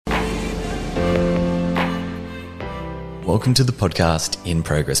Welcome to the podcast In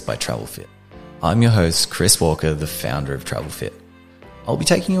Progress by TravelFit. I'm your host, Chris Walker, the founder of TravelFit. I'll be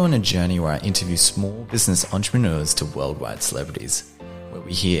taking you on a journey where I interview small business entrepreneurs to worldwide celebrities, where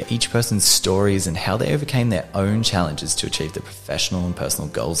we hear each person's stories and how they overcame their own challenges to achieve their professional and personal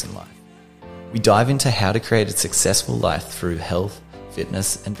goals in life. We dive into how to create a successful life through health,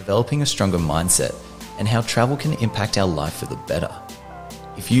 fitness, and developing a stronger mindset, and how travel can impact our life for the better.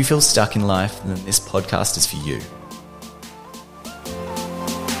 If you feel stuck in life, then this podcast is for you.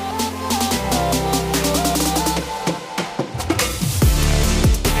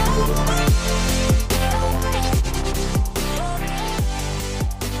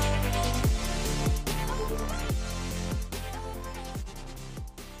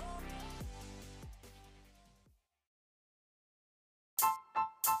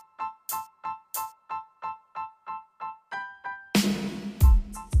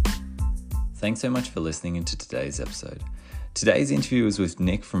 Thanks so much for listening into today's episode. Today's interview is with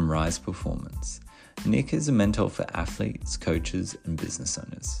Nick from Rise Performance. Nick is a mentor for athletes, coaches, and business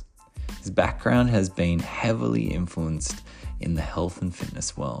owners. His background has been heavily influenced in the health and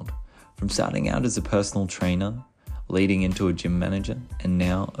fitness world, from starting out as a personal trainer, leading into a gym manager, and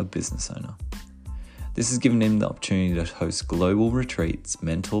now a business owner. This has given him the opportunity to host global retreats,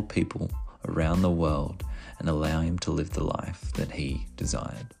 mentor people around the world, and allow him to live the life that he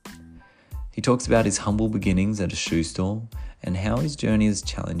desired. He talks about his humble beginnings at a shoe store and how his journey has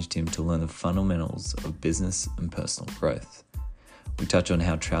challenged him to learn the fundamentals of business and personal growth. We touch on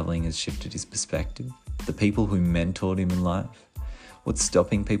how traveling has shifted his perspective, the people who mentored him in life, what's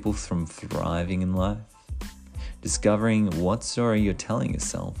stopping people from thriving in life, discovering what story you're telling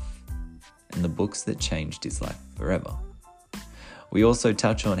yourself, and the books that changed his life forever. We also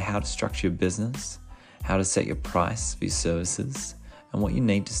touch on how to structure your business, how to set your price for your services, and what you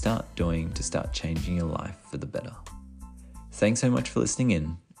need to start doing to start changing your life for the better. Thanks so much for listening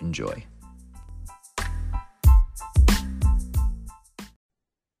in. Enjoy.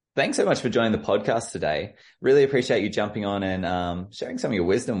 Thanks so much for joining the podcast today. Really appreciate you jumping on and sharing some of your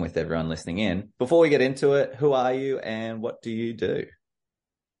wisdom with everyone listening in. Before we get into it, who are you and what do you do?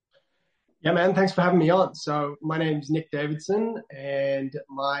 Yeah, man. Thanks for having me on. So my name's Nick Davidson and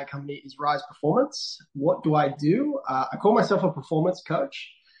my company is Rise Performance. What do I do? I call myself a performance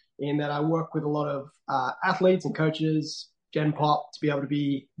coach in that I work with a lot of athletes and coaches, Gen Pop, to be able to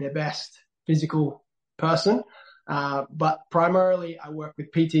be their best physical person. But primarily I work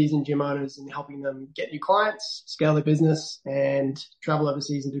with PTs and gym owners and helping them get new clients, scale their business, and travel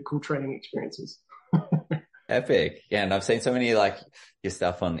overseas and do cool training experiences. Epic. Yeah. And I've seen so many your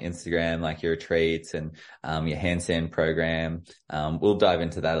stuff on Instagram, like your retreats and your handstand program. We'll dive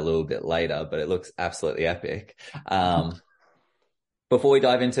into that a little bit later, but it looks absolutely epic. Before we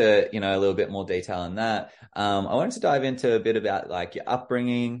dive into, a little bit more detail on that, I wanted to dive into a bit about your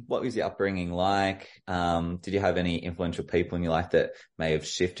upbringing. What was your upbringing like? Did you have any influential people in your life that may have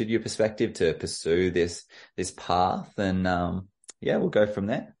shifted your perspective to pursue this path? And we'll go from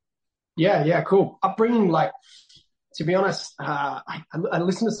there. Yeah, cool. Upbringing, to be honest, I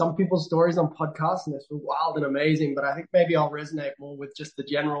listen to some people's stories on podcasts and it's wild and amazing, but I think maybe I'll resonate more with just the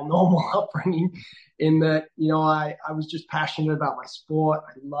general normal upbringing in that, I was just passionate about my sport.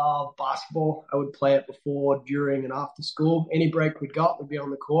 I love basketball. I would play it before, during, and after school. Any break we got would be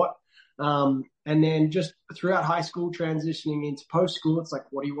on the court. And then just throughout high school, transitioning into post school, it's like,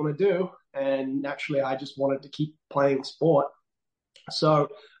 what do you want to do? And naturally, I just wanted to keep playing sport. So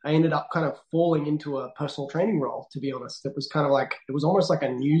I ended up kind of falling into a personal training role, to be honest. It was kind of it was almost like a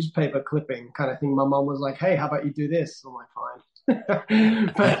newspaper clipping kind of thing. My mom was like, hey, how about you do this? I'm like,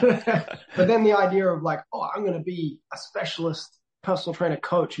 fine. but then the idea of I'm going to be a specialist personal trainer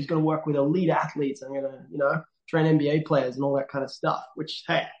coach who's going to work with elite athletes. I'm going to, train NBA players and all that kind of stuff, which,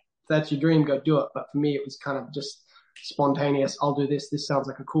 hey, if that's your dream, go do it. But for me, it was kind of just spontaneous. I'll do this. This sounds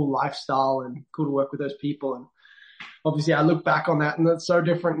like a cool lifestyle and cool to work with those people. And obviously I look back on that and it's so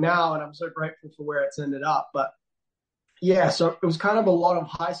different now and I'm so grateful for where it's ended up. But yeah, so it was kind of a lot of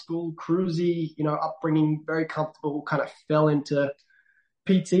high school cruisy, upbringing, very comfortable, kind of fell into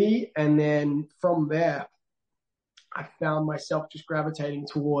PT. And then from there, I found myself just gravitating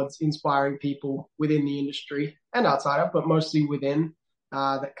towards inspiring people within the industry and outside of, but mostly within,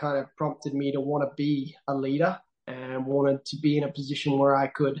 that kind of prompted me to want to be a leader and wanted to be in a position where I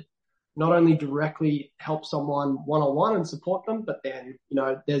could not only directly help someone one-on-one and support them, but then,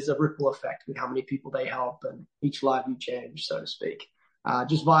 there's a ripple effect with how many people they help and each life you change, so to speak,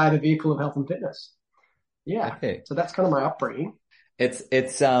 just via the vehicle of health and fitness. Yeah. Okay. So that's kind of my upbringing.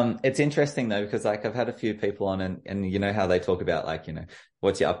 It's interesting though, because like I've had a few people on and you know how they talk about like, you know,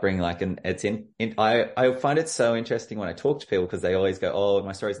 what's your upbringing like? And it's I find it so interesting when I talk to people because they always go, oh,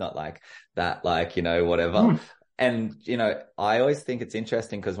 my story's not like that, like, you know, whatever. Mm. And, you know, I always think it's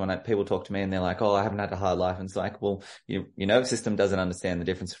interesting because when people talk to me and they're like, oh, I haven't had a hard life. And it's like, well, your nervous system doesn't understand the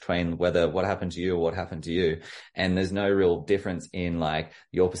difference between whether what happened to you or what happened to you. And there's no real difference in like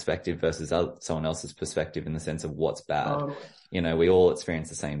your perspective versus someone else's perspective in the sense of what's bad. Totally. You know, we all experience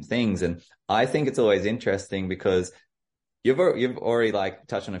the same things. And I think it's always interesting because you've already like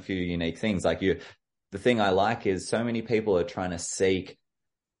touched on a few unique things. Like the thing I like is so many people are trying to seek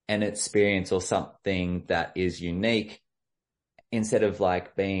an experience or something that is unique instead of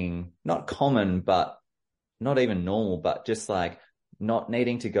like being not common, but not even normal, but just like not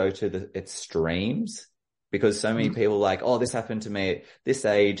needing to go to the extremes because so many people are like, oh, this happened to me at this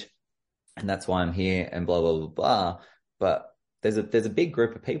age and that's why I'm here and blah, blah, blah, blah. But there's a big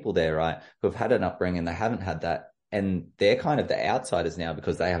group of people there, right, who have had an upbringing and they haven't had that. And they're kind of the outsiders now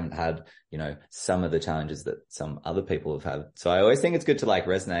because they haven't had, you know, some of the challenges that some other people have had. So I always think it's good to like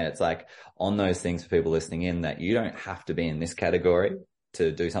resonate. It's like on those things for people listening in that you don't have to be in this category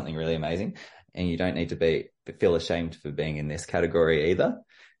to do something really amazing. And you don't need to feel ashamed for being in this category either.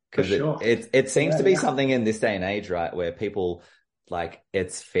 Because sure. it seems to be something in this day and age, right, where people like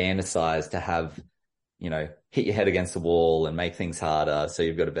it's fantasized to have, you know, hit your head against the wall and make things harder so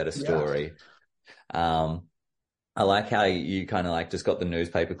you've got a better story. Yeah. I like how you kind of like just got the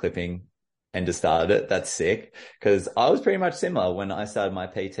newspaper clipping and just started it. That's sick. Because I was pretty much similar when I started my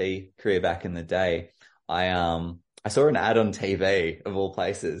PT career back in the day. I saw an ad on TV of all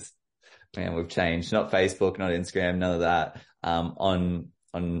places. Man, we've changed. Not Facebook, not Instagram, none of that. On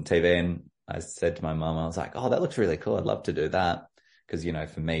TV, and I said to my mum, I was like, "Oh, that looks really cool. I'd love to do that." Because, you know,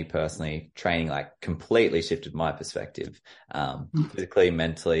 for me personally, training like completely shifted my perspective, physically,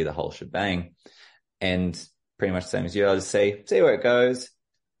 mentally, the whole shebang. And pretty much the same as you. I'll just see where it goes.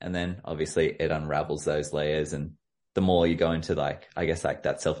 And then obviously it unravels those layers. And the more you go into like, I guess like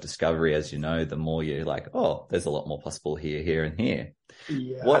that self-discovery, as you know, the more you're like, oh, there's a lot more possible here, and here.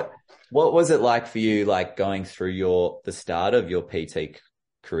 Yeah. What was it like for you, like going through the start of your PT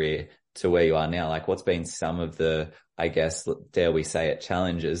career to where you are now? Like what's been some of the, I guess, dare we say it,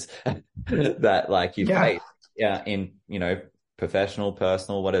 challenges that like you faced in, you know, professional,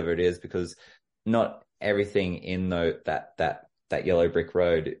 personal, whatever it is, because not everything in that yellow brick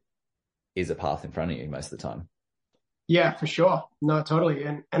road is a path in front of you most of the time. Yeah, for sure. No, totally.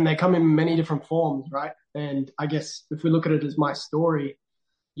 And they come in many different forms, right? And I guess if we look at it as my story,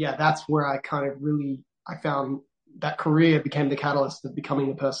 yeah, that's where I kind of I found that career became the catalyst of becoming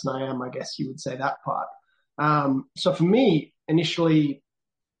the person I am. I guess you would say that part. So for me, initially,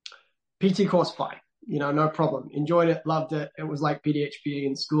 PT course, fine. You know, no problem. Enjoyed it, loved it. It was like PDHPE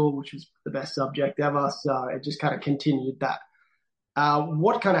in school, which was the best subject ever. So it just kind of continued that.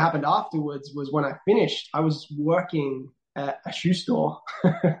 What kind of happened afterwards was when I finished, I was working at a shoe store,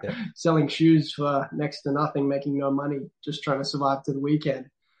 selling shoes for next to nothing, making no money, just trying to survive to the weekend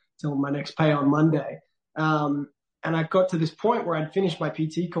till my next pay on Monday. And I got to this point where I'd finished my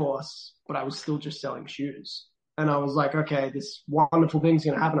PT course, but I was still just selling shoes. And I was like, okay, this wonderful thing's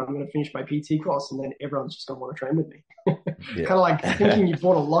going to happen. I'm going to finish my PT course and then everyone's just going to want to train with me. Kind of like thinking you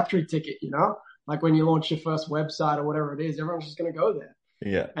bought a lottery ticket, you know, like when you launch your first website or whatever it is, everyone's just going to go there.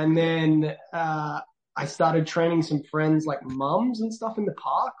 Yeah. And then, I started training some friends like mums and stuff in the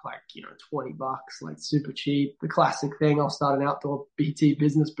park, like, you know, $20, like super cheap, the classic thing. I'll start an outdoor BT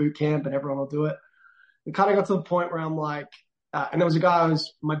business boot camp and everyone will do it. It kind of got to the point where I'm like, and there was a guy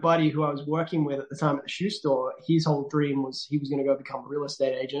my buddy who I was working with at the time at the shoe store. His whole dream was he was going to go become a real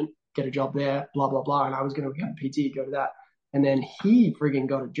estate agent, get a job there, blah, blah, blah. And I was going to become a PT, go to that. And then he friggin'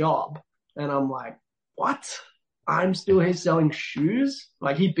 got a job. And I'm like, what? I'm still here selling shoes?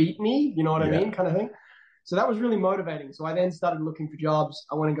 Like he beat me, you know what I mean? Kind of thing. So that was really motivating. So I then started looking for jobs.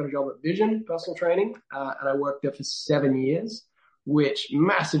 I went and got a job at Vision Personal Training, and I worked there for 7 years, which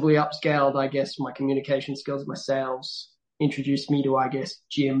massively upscaled, I guess, my communication skills, my sales, introduced me to, I guess,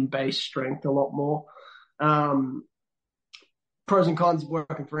 gym-based strength a lot more. Pros and cons of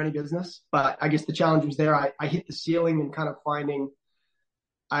working for any business, but I guess the challenge was there. I hit the ceiling and kind of finding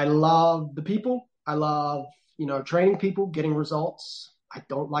I love the people. I love, you know, training people, getting results. I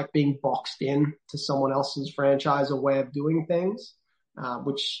don't like being boxed in to someone else's franchise or way of doing things,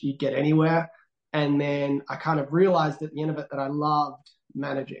 which you get anywhere. And then I kind of realized at the end of it that I loved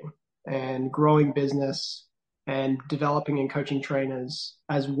managing and growing business and developing and coaching trainers,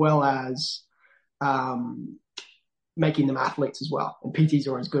 as well as making them athletes as well. And PTs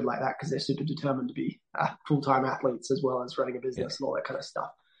are always good like that because they're super determined to be full-time athletes as well as running a business and all that kind of stuff.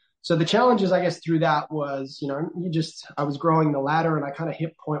 So the challenges, I guess, through that was, I was growing the ladder and I kind of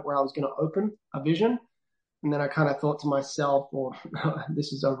hit a point where I was going to open a vision. And then I kind of thought to myself, well,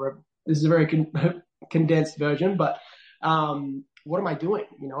 this is a very condensed version, but what am I doing?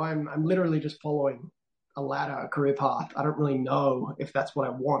 I'm literally just following a ladder, a career path. I don't really know if that's what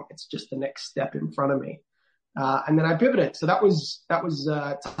I want. It's just the next step in front of me. And then I pivoted. So that was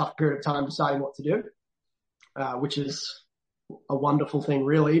a tough period of time deciding what to do, which is a wonderful thing,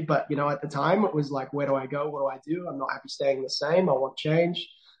 really. But, at the time it was like, where do I go? What do I do? I'm not happy staying the same. I want change.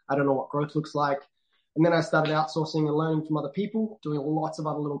 I don't know what growth looks like. And then I started outsourcing and learning from other people, doing lots of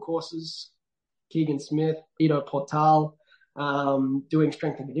other little courses, Keegan Smith, Ido Portal, doing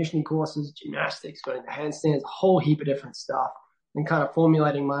strength and conditioning courses, gymnastics, going to handstands, a whole heap of different stuff, and kind of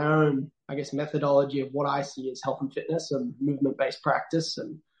formulating my own, I guess, methodology of what I see as health and fitness and movement-based practice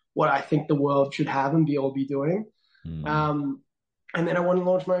and what I think the world should have and be doing. And then I wanted to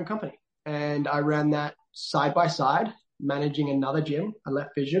launch my own company. And I ran that side by side, managing another gym. I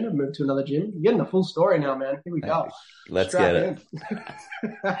left Vision and moved to another gym. You're getting the full story now, man. Here we go. Let's get it.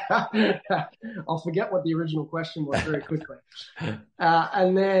 I'll forget what the original question was very quickly.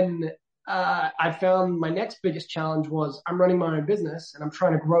 And then I found my next biggest challenge was I'm running my own business and I'm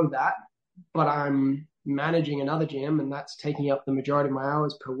trying to grow that, but I'm managing another gym and that's taking up the majority of my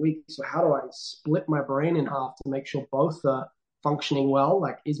hours per week. So how do I split my brain in half to make sure both are functioning well?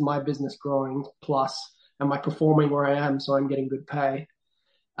 Like, is my business growing? Plus, am I performing where I am so I'm getting good pay?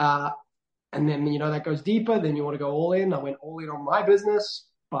 And then, that goes deeper. Then you want to go all in. I went all in on my business,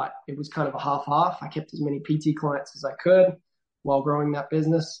 but it was kind of a half-half. I kept as many PT clients as I could while growing that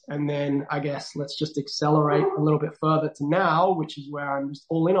business. And then I guess let's just accelerate a little bit further to now, which is where I'm just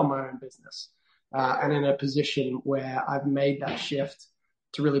all in on my own business. And in a position where I've made that shift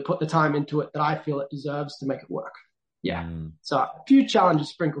to really put the time into it that I feel it deserves to make it work. Yeah. So a few challenges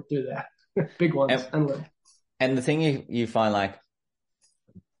sprinkled through there, big ones and little. And the thing you find, like,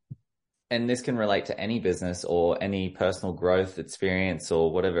 and this can relate to any business or any personal growth experience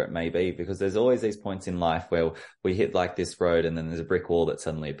or whatever it may be, because there's always these points in life where we hit like this road and then there's a brick wall that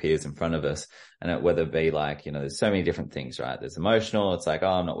suddenly appears in front of us. And whether it be like, there's so many different things, right? There's emotional. It's like, oh,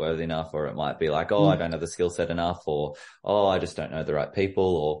 I'm not worthy enough. Or it might be like, oh, I don't have the skill set enough, or, oh, I just don't know the right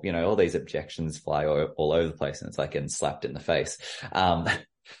people, or, all these objections fly all over the place and it's like getting slapped in the face.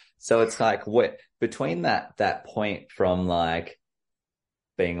 So it's like between that point from like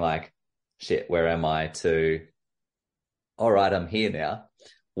being like, shit, where am I, to, all right, I'm here now.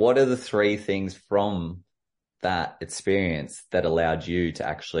 What are the three things from that experience that allowed you to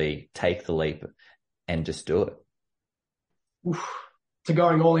actually take the leap and just do it? To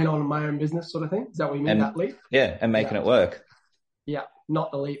going all in on my own business sort of thing? Is that what you mean, that leap? Yeah, and making it work. Yeah,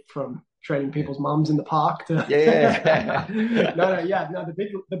 not the leap from trading people's mums in the park to... Yeah. No,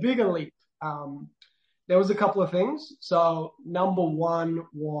 the bigger leap. There was a couple of things. So number one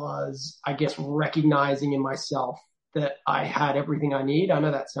was, I guess, recognizing in myself that I had everything I need. I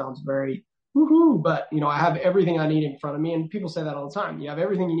know that sounds very woohoo, but I have everything I need in front of me. And people say that all the time. You have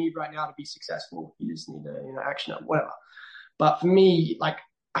everything you need right now to be successful. You just need to, action it, whatever. But for me, like,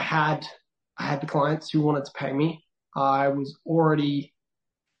 I had the clients who wanted to pay me. I was already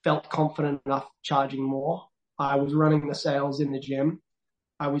felt confident enough charging more. I was running the sales in the gym.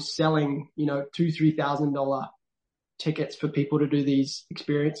 I was selling, $2,000-$3,000 tickets for people to do these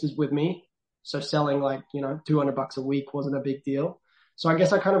experiences with me. So selling like, $200 a week wasn't a big deal. So I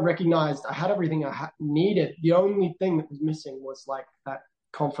guess I kind of recognized I had everything I needed. The only thing that was missing was like that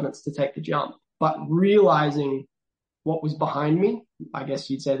confidence to take the jump. But realizing what was behind me, I guess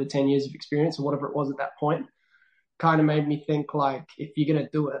you'd say the 10 years of experience or whatever it was at that point, kind of made me think, like, if you're going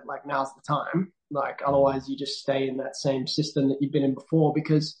to do it, like, now's the time. Like, otherwise you just stay in that same system that you've been in before,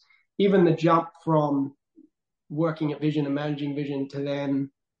 because even the jump from working at Vision and managing Vision to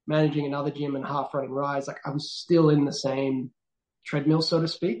then managing another gym and half running Rise, like, I was still in the same treadmill, so to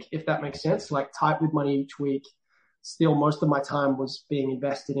speak, if that makes sense. Like, tight with money each week. Still, most of my time was being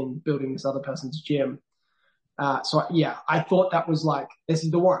invested in building this other person's gym. So yeah, I thought that was like, this is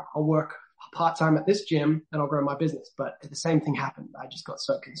the one. I'll work part-time at this gym and I'll grow my business. But the same thing happened. I just got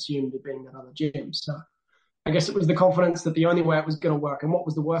so consumed with being at other gyms. So I guess it was the confidence that the only way it was going to work. And what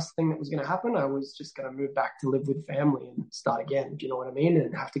was the worst thing that was going to happen? I was just going to move back to live with family and start again. Do you know what I mean?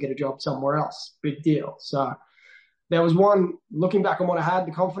 And have to get a job somewhere else. Big deal. So there was one, looking back on what I had,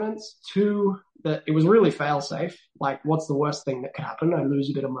 the confidence. Two, that it was really fail safe. Like, what's the worst thing that could happen? I lose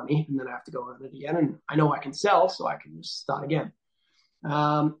a bit of money and then I have to go earn it again. And I know I can sell, so I can just start again.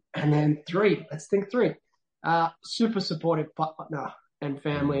 And then three, let's think three. Super supportive partner and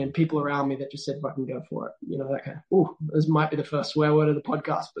family and people around me that just said, "Fucking go for it." You know, that kind of. Ooh, this might be the first swear word of the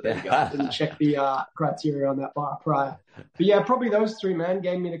podcast, but there you go. Didn't check the criteria on that bar prior. But yeah, probably those three men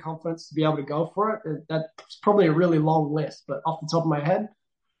gave me the confidence to be able to go for it. That's probably a really long list, but off the top of my head,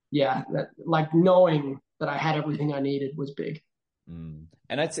 yeah, that like knowing that I had everything I needed was big. And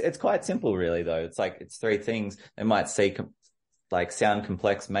it's quite simple, really. Though it's three things. They might sound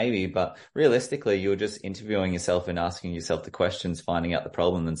complex maybe, but realistically, you're just interviewing yourself and asking yourself the questions, finding out the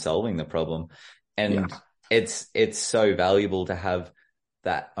problem and solving the problem. And it's so valuable to have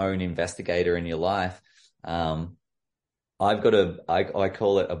that own investigator in your life. I've got I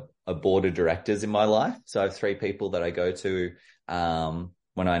call it a board of directors in my life. So I have three people that I go to,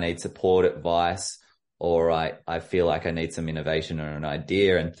 when I need support, advice, or I feel like I need some innovation or an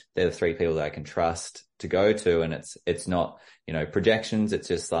idea. And they're the three people that I can trust to go to. And it's not, projections. It's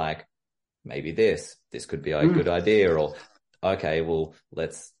just like, maybe this could be a good idea, or, okay, well,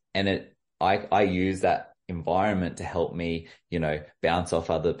 I use that environment to help me, bounce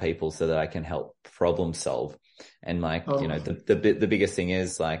off other people so that I can help problem solve. And the biggest thing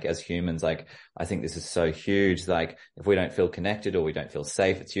is, like, as humans, like, I think this is so huge. Like, if we don't feel connected or we don't feel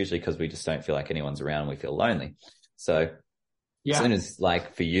safe, it's usually because we just don't feel like anyone's around and we feel lonely. So as soon as,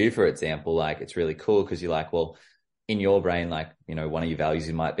 like, for you, for example, like, it's really cool because you're like, well, in your brain, like, one of your values,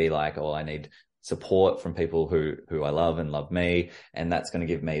 you might be like, oh, I need support from people who I love and love me. And that's going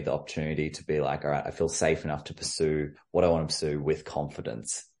to give me the opportunity to be like, all right, I feel safe enough to pursue what I want to pursue with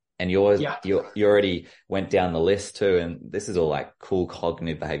confidence. And you already went down the list too. And this is all like cool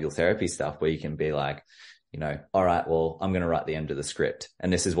cognitive behavioral therapy stuff where you can be like, all right, well, I'm going to write the end of the script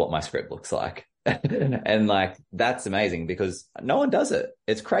and this is what my script looks like. And like, that's amazing because no one does it.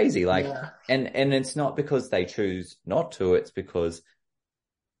 It's crazy. Like, and it's not because they choose not to, it's because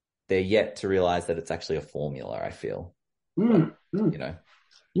they're yet to realize that it's actually a formula, I feel. But,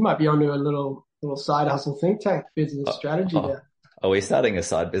 you might be onto a little side hustle think tank business strategy there. Are we starting a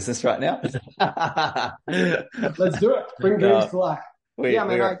side business right now? Let's do it. Bring dreams to life.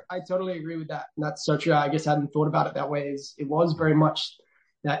 I totally agree with that. And that's so true. I guess I hadn't thought about it that way. It was very much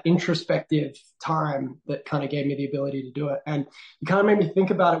that introspective time that kind of gave me the ability to do it. And you kind of made me think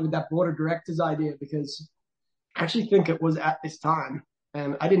about it with that board of directors idea, because I actually think it was at this time,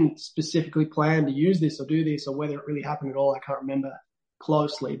 and I didn't specifically plan to use this or do this, or whether it really happened at all. I can't remember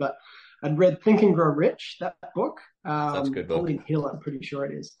closely, but I'd read Think and Grow Rich, that book. That's a good book. Napoleon Hill, I'm pretty sure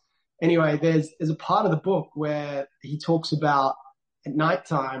it is. Anyway, there's a part of the book where he talks about at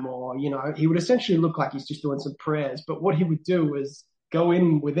nighttime, or, he would essentially look like he's just doing some prayers, but what he would do was go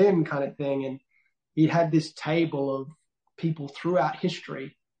in within kind of thing. And he had this table of people throughout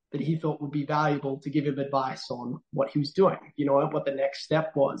history that he thought would be valuable to give him advice on what he was doing, what the next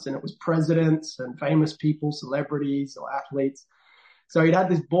step was. And it was presidents and famous people, celebrities or athletes. So he'd had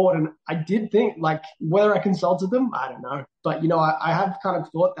this board, and I did think, like, whether I consulted them, I don't know. But, I have kind of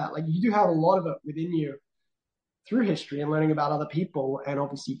thought that, like, you do have a lot of it within you through history and learning about other people, and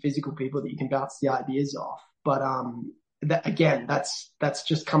obviously physical people that you can bounce the ideas off. But, that's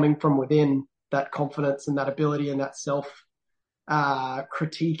just coming from within, that confidence and that ability and that self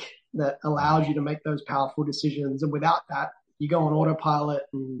critique that allows you to make those powerful decisions. And without that, you go on autopilot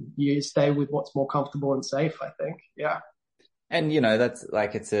and you stay with what's more comfortable and safe, I think. Yeah. And, that's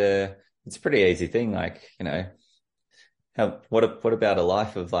like, it's a pretty easy thing. Like, what about a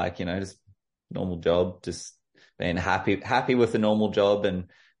life of, like, just normal job, just being happy with the normal job and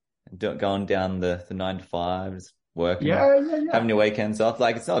going down the 9 to 5, just working, having your weekends off.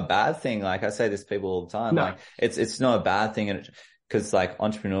 Like, it's not a bad thing. Like, I say this to people all the time. No. Like, it's not a bad thing. And because, like,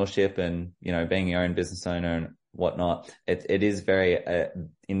 entrepreneurship and, being your own business owner and whatnot, it is very,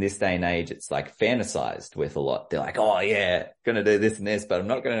 in this day and age, it's like fantasized with a lot. They're like, oh yeah, gonna do this and this, but I'm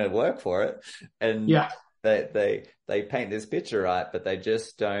not gonna work for it. And they paint this picture, right? But they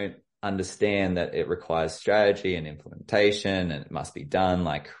just don't understand that it requires strategy and implementation, and it must be done,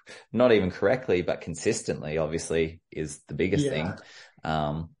 like, not even correctly, but consistently, obviously, is the biggest thing.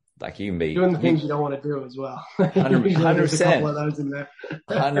 Like, you can be doing the things you don't want to do as well. 100%. A couple of those in there.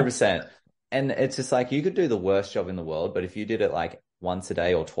 100%. And it's just like, you could do the worst job in the world, but if you did it like once a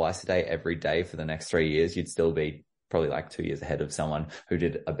day or twice a day, every day for the next 3 years, you'd still be probably like 2 years ahead of someone who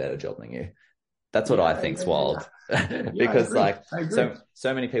did a better job than you. That's what I think's wild. Because like,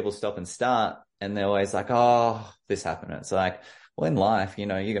 so many people stop and start and they're always like, oh, this happened. It's like, well, in life, you're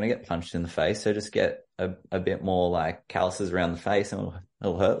going to get punched in the face. So just get a bit more like calluses around the face and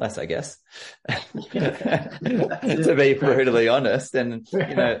it'll hurt less, I guess, to be brutally honest. And,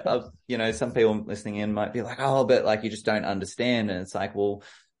 some people listening in might be like, oh, but like, you just don't understand. And it's like, well,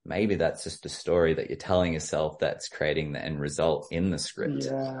 maybe that's just a story that you're telling yourself that's creating the end result in the script.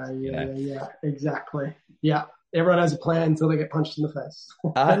 Yeah, exactly. Yeah. Everyone has a plan until they get punched in the face.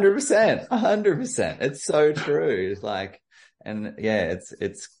 100%, 100%. It's so true. It's like, and yeah,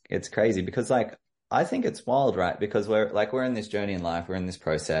 it's crazy because like, I think it's wild, right? Because we're in this journey in life, we're in this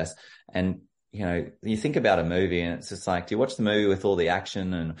process, and you think about a movie and it's just like, do you watch the movie with all the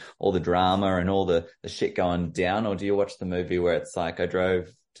action and all the drama and all the shit going down? Or do you watch the movie where it's like, I drove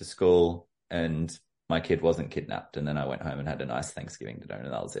to school and my kid wasn't kidnapped and then I went home and had a nice Thanksgiving dinner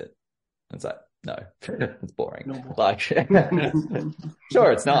and that was it? And it's like, no, it's boring. No. Like, sure,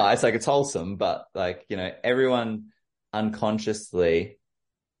 it's nice, like it's wholesome, but like, everyone unconsciously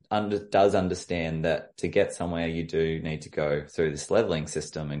does understand that to get somewhere, you do need to go through this leveling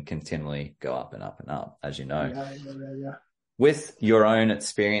system and continually go up and up and up, as you know. Yeah. With your own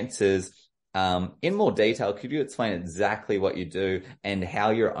experiences, in more detail, could you explain exactly what you do and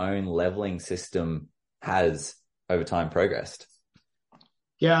how your own leveling system has over time progressed?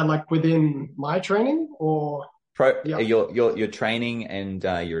 Yeah, like within my training or your training and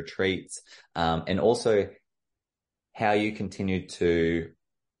your retreats, and also how you continue to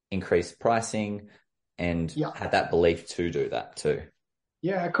increase pricing and had that belief to do that too.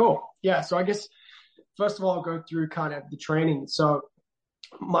 Yeah, cool. Yeah, so I guess first of all, I'll go through kind of the training. So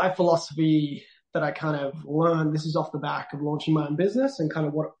my philosophy that I kind of learned, this is off the back of launching my own business and kind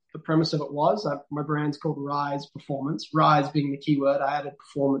of what the premise of it was. My brand's called Rise Performance. Rise being the key word. I added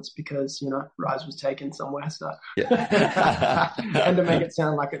performance because, Rise was taken somewhere. So, and to make it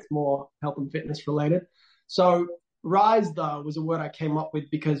sound like it's more health and fitness related. So Rise, though, was a word I came up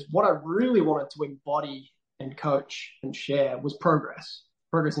with because what I really wanted to embody and coach and share was progress.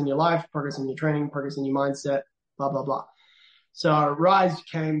 Progress in your life, progress in your training, progress in your mindset, blah, blah, blah. So Rise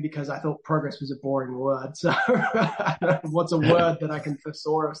came because I thought progress was a boring word. So what's a word that I can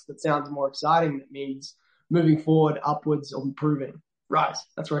thesaurus that sounds more exciting, that means moving forward, upwards, or improving? Rise.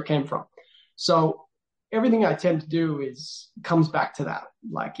 That's where it came from. So everything I tend to do comes back to that,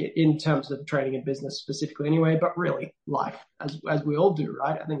 like in terms of training and business specifically anyway, but really life, as we all do,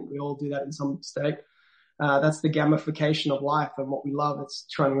 right? I think we all do that in some state. That's the gamification of life and what we love. It's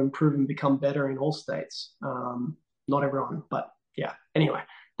trying to improve and become better in all states. Not everyone, but yeah. Anyway,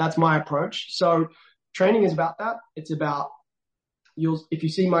 that's my approach. So training is about that. It's about, if you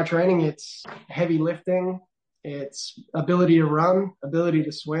see my training, it's heavy lifting, it's ability to run, ability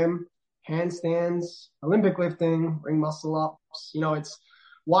to swim, handstands, Olympic lifting, ring muscle ups. It's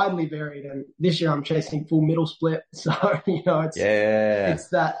widely varied. And this year I'm chasing full middle split. So, it's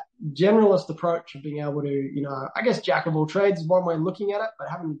that generalist approach of being able to, I guess jack of all trades is one way of looking at it, but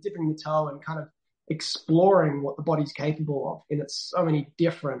dipping the toe and kind of exploring what the body's capable of in its so many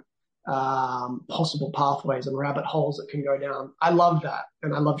different possible pathways and rabbit holes that can go down. I love that.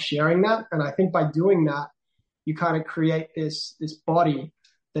 And I love sharing that. And I think by doing that, you kind of create this body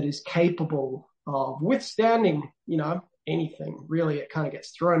that is capable of withstanding, anything really. It kind of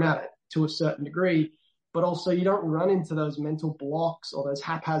gets thrown at it to a certain degree, but also you don't run into those mental blocks or those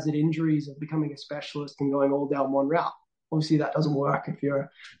haphazard injuries of becoming a specialist and going all down one route. Obviously that doesn't work if you're an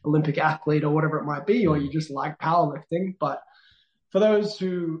Olympic athlete or whatever it might be, or you just like powerlifting. But for those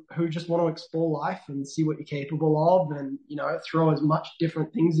who just want to explore life and see what you're capable of and, throw as much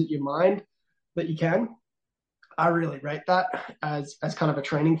different things at your mind that you can, I really rate that as kind of a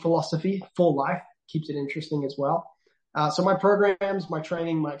training philosophy for life. Keeps it interesting as well. So my programs, my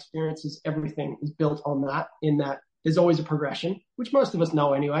training, my experiences, everything is built on that, in that there's always a progression, which most of us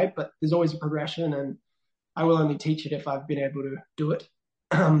know anyway, but there's always a progression, and I will only teach it if I've been able to do it,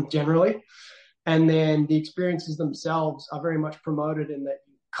 generally. And then the experiences themselves are very much promoted in that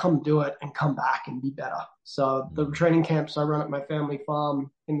you come do it and come back and be better. So the training camps I run at my family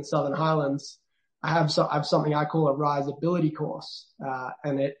farm in the Southern Highlands, I have something I call a Rise Ability course.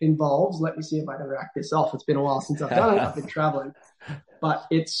 And it involves, let me see if I can rack this off. It's been a while since I've done it. I've been traveling. But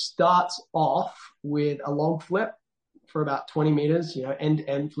it starts off with a log flip for about 20 meters, end to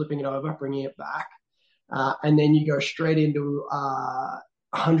end, flipping it over, bringing it back. And then you go straight into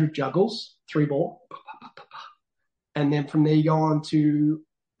 100 juggles, 3-ball. And then from there you go on to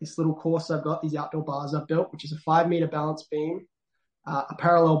this little course I've got, these outdoor bars I've built, which is a 5-meter balance beam, a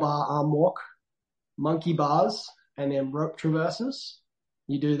parallel bar arm walk, monkey bars, and then rope traverses.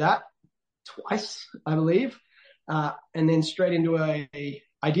 You do that twice, I believe. And then straight into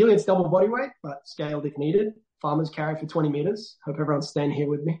ideally it's double body weight, but scaled if needed. Farmers carry for 20 meters. Hope everyone's staying here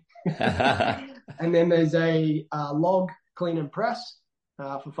with me. And then there's a log clean and press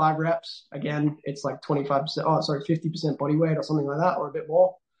for 5 reps. Again, it's like 50% body weight or something like that, or a bit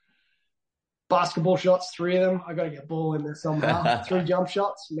more. Basketball shots, 3 of them. I got to get ball in there somehow. 3 jump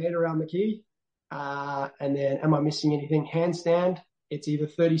shots made around the key. And then, am I missing anything? Handstand. It's either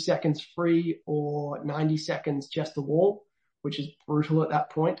 30 seconds free or 90 seconds chest to wall, which is brutal at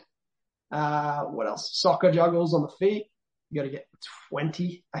that point. What else? Soccer juggles on the feet. You got to get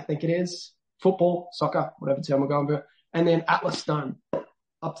 20, I think it is. Football, soccer, whatever term we're going for. And then Atlas stone,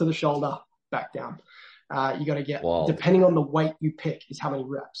 up to the shoulder, back down. You got to get, depending on the weight you pick, is how many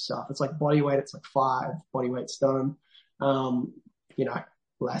reps. So if it's like body weight, it's like 5, body weight stone,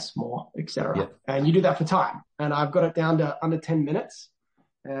 less, more, etc. Yeah. And you do that for time. And I've got it down to under 10 minutes.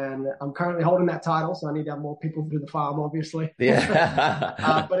 And I'm currently holding that title, so I need to have more people through the farm, obviously.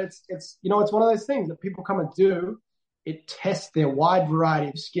 Yeah. But it's it's one of those things that people come and do. It tests their wide variety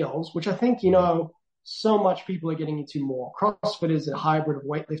of skills, which I think, so much people are getting into more. CrossFit is a hybrid of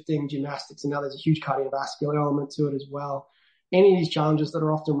weightlifting, gymnastics, and now there's a huge cardiovascular element to it as well. Any of these challenges that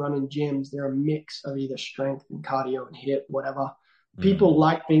are often run in gyms, they're a mix of either strength and cardio and HIIT, whatever. People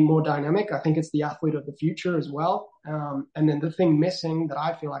like being more dynamic. I think it's the athlete of the future as well. And then the thing missing that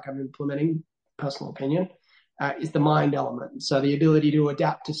I feel like I'm implementing, personal opinion, is the mind element. So the ability to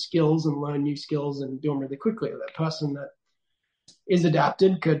adapt to skills and learn new skills and do them really quickly. That person that is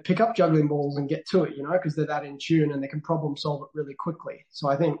adapted could pick up juggling balls and get to it, because they're that in tune and they can problem solve it really quickly. So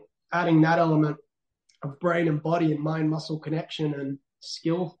I think adding that element of brain and body and mind muscle connection and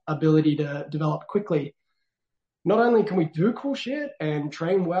skill ability to develop quickly, not only can we do cool shit and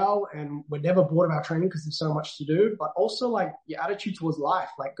train well and we're never bored of our training because there's so much to do, but also like your attitude towards life,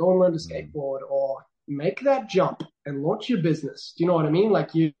 like go and learn to skateboard or make that jump and launch your business. Do you know what I mean?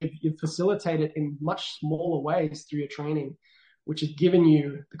 Like you facilitate it in much smaller ways through your training, which has given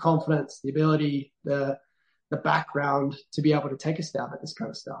you the confidence, the ability, the background to be able to take a stab at this kind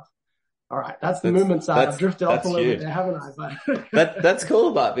of stuff. All right, that's the movement side. I've drifted off a little bit there, haven't I? But that's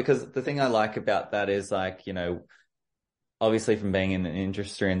cool, but because the thing I like about that is like, obviously from being in an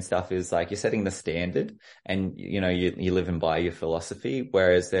industry and stuff is like you're setting the standard and, you live and by your philosophy,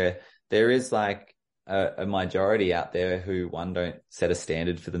 whereas there is like a majority out there who, one, don't set a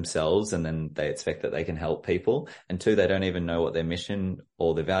standard for themselves and then they expect that they can help people. And 2, they don't even know what their mission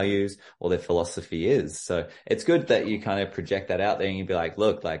or their values or their philosophy is. So it's good that you kind of project that out there and you be like,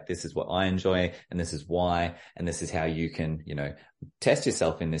 look, like this is what I enjoy and this is why, and this is how you can, test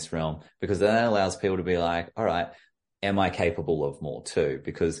yourself in this realm, because then that allows people to be like, all right, am I capable of more too?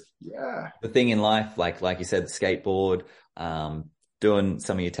 Because the thing in life, like you said, the skateboard, doing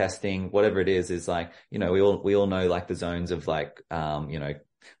some of your testing, whatever it is like, we all know like the zones of like,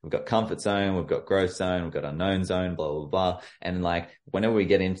 we've got comfort zone, we've got growth zone, we've got unknown zone, blah, blah, blah. And like, whenever we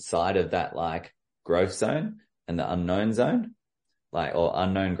get inside of that, like growth zone and the unknown zone, like, or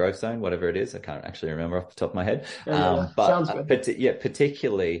unknown growth zone, whatever it is, I can't actually remember off the top of my head. Sounds good.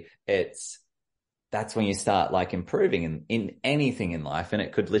 Particularly that's when you start like improving in anything in life. And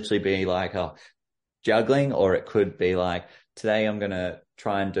it could literally be like, juggling, or it could be like, today I'm going to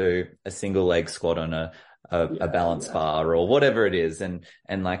try and do a single leg squat on a balance bar or whatever it is. And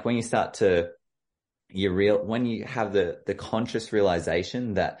like when you start to, when you have the conscious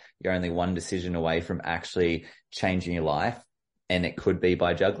realization that you're only one decision away from actually changing your life, and it could be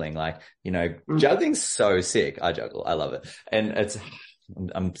by juggling, like, juggling's so sick. I juggle. I love it. And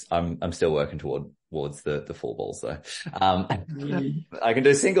I'm still working towards the 4 balls though. I can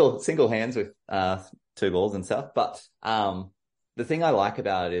do single hands with, 2 balls and stuff. But, the thing I like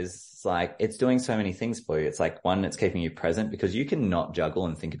about it is like, it's doing so many things for you. It's like, 1, it's keeping you present because you can not juggle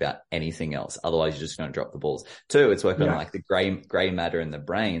and think about anything else. Otherwise you're just going to drop the balls. 2, it's working on like the gray matter in the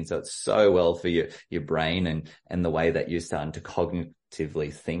brain. So it's so well for your brain and the way that you're starting to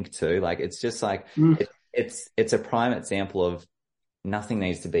cognitively think too. Like, it's just like, it's a prime example of nothing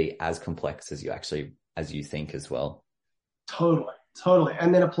needs to be as complex as you think as well. Totally.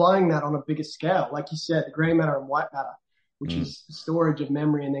 And then applying that on a bigger scale, like you said, the gray matter and white matter, which is storage of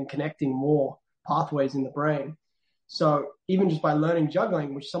memory and then connecting more pathways in the brain. So even just by learning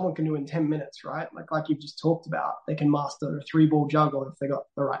juggling, which someone can do in 10 minutes, right? Like you've just talked about, they can master a 3-ball juggle if they got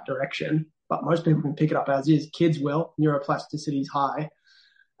the right direction, but most people can pick it up as is. Kids will, neuroplasticity is high.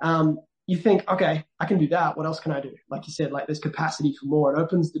 You think, okay, I can do that. What else can I do? Like you said, like there's capacity for more. It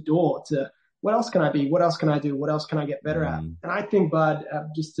opens the door to what else can I be? What else can I do? What else can I get better at? And I think, Bud,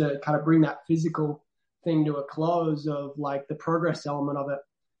 just to kind of bring that physical thing to a close of like the progress element of it,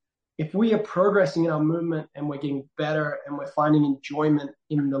 if we are progressing in our movement and we're getting better and we're finding enjoyment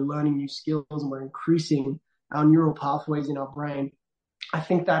in the learning new skills and we're increasing our neural pathways in our brain, I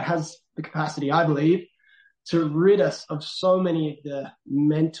think that has the capacity, I believe, to rid us of so many of the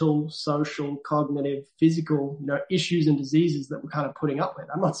mental, social, cognitive, physical, issues and diseases that we're kind of putting up with.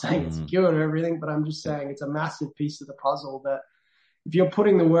 I'm not saying it's cured or everything, but I'm just saying it's a massive piece of the puzzle that if you're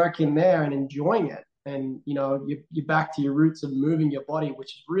putting the work in there and enjoying it, and you're back to your roots of moving your body,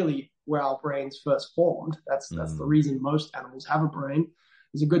 which is really where our brains first formed. That's the reason most animals have a brain.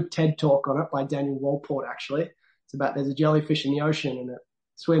 There's a good TED talk on it by Daniel Wolport, actually. It's about there's a jellyfish in the ocean and it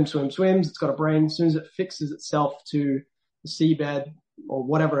swims. It's got a brain. As soon as it fixes itself to the seabed or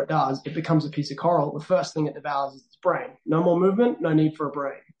whatever it does, it becomes a piece of coral. The first thing it devours is its brain. No more movement, no need for a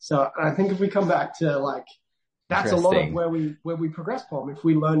brain. So I think if we come back to that's a lot of where we progress from. If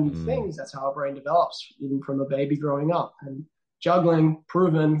we learn new things, that's how our brain develops, even from a baby growing up. And juggling,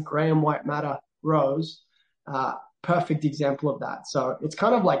 proven, gray and white matter, Rose, perfect example of that. So it's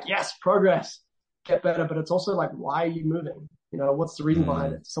kind of like, yes, progress, get better, but it's also like, why are you moving? What's the reason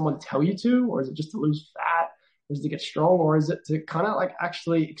behind it? Does someone tell you to, or is it just to lose fat? Or is it to get strong? Or is it to kind of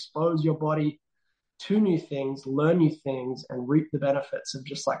actually expose your body to new things, learn new things, and reap the benefits of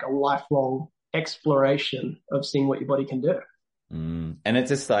just a lifelong exploration of seeing what your body can do. And it's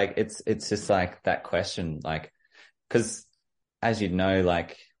just it's just that question, because as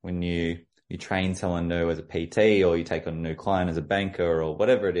when you train someone new as a PT or you take on a new client as a banker or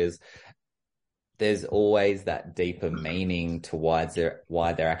whatever it is, there's always that deeper meaning to why they're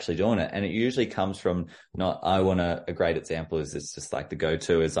actually doing it. And it usually comes from a great example is it's just the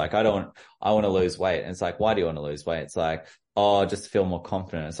go-to is I want to lose weight. And it's why do you want to lose weight? It's just to feel more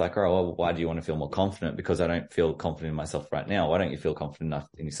confident. It's well, why do you want to feel more confident? Because I don't feel confident in myself right now. Why don't you feel confident enough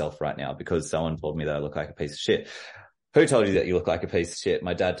in yourself right now? Because someone told me that I look like a piece of shit. Who told you that you look like a piece of shit?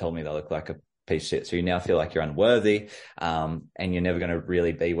 My dad told me that I look like a piece of shit. So you now feel like you're unworthy, and you're never going to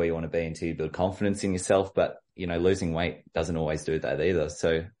really be where you want to be until you build confidence in yourself. But, losing weight doesn't always do that either.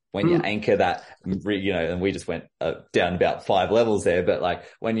 So when you anchor that, and we just went down about 5 levels there, but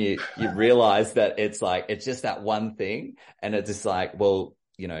when you realize that it's just that one thing, and it's just well,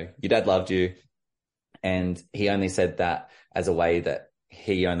 your dad loved you and he only said that as a way that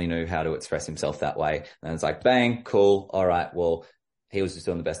he only knew how to express himself that way. And it's bang, cool. All right. Well, he was just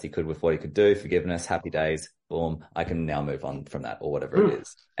doing the best he could with what he could do. Forgiveness, happy days, boom. I can now move on from that or whatever it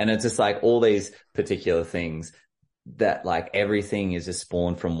is. And it's just all these particular things that everything is just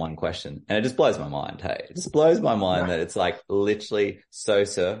spawned from one question. And it just blows my mind. Hey, it just blows my mind that it's literally so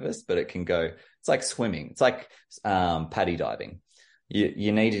surface, but it can go, it's like swimming. It's like, paddy diving.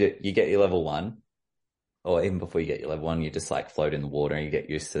 You get your level 1, or even before you get your level 1, you just float in the water and you get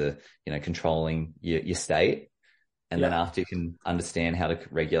used to, controlling your state. And then after you can understand how to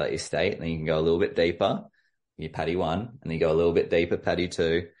regulate your state, then you can go a little bit deeper, you paddy 1, and then you go a little bit deeper, paddy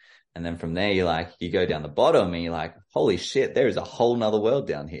 2. And then from there, you go down the bottom and you're holy shit, there is a whole nother world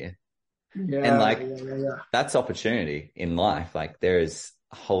down here. Yeah, and that's opportunity in life. There is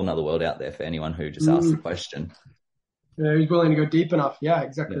a whole nother world out there for anyone who just asks the question. Yeah, who's willing to go deep enough. Yeah,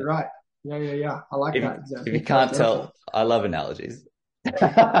 exactly right. Yeah. I like that. Exactly. If you can't tell, I love analogies.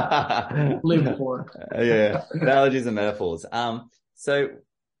 Live for it. Yeah, analogies and metaphors. So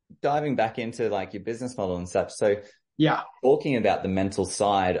diving back into your business model and stuff. So talking about the mental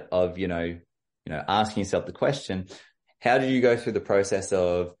side of asking yourself the question, how did you go through the process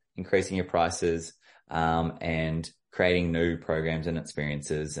of increasing your prices and creating new programs and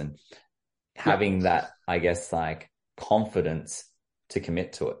experiences and having that, I guess, confidence to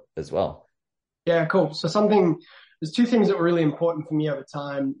commit to it as well? Yeah, cool. So there's 2 things that were really important for me over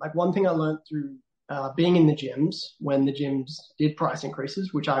time. One thing I learned through being in the gyms when the gyms did price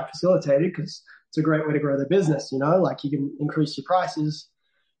increases, which I facilitated because it's a great way to grow the business. You can increase your prices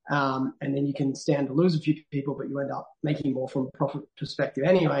and then you can stand to lose a few people, but you end up making more from a profit perspective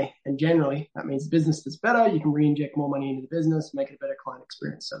anyway. And generally that means the business is better. You can re-inject more money into the business, make it a better client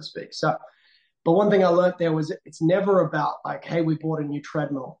experience, so to speak. But one thing I learned there was it's never about hey, we bought a new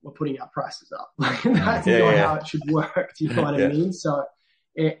treadmill, we're putting our prices up. That's not how it should work. Do you know what I mean? So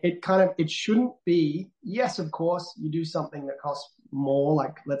it shouldn't be, yes, of course, you do something that costs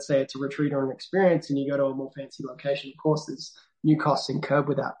more, let's say it's a retreat or an experience and you go to a more fancy location. Of course, there's new costs incurred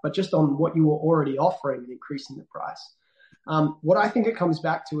with that, but just on what you were already offering and increasing the price. What I think it comes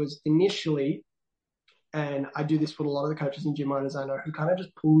back to is initially, and I do this with a lot of the coaches and gym owners I know who kind of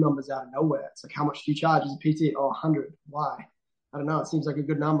just pull numbers out of nowhere. It's how much do you charge as a PT? 100. Why? I don't know. It seems like a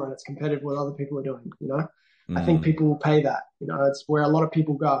good number and it's competitive with what other people are doing, I think people will pay that. It's where a lot of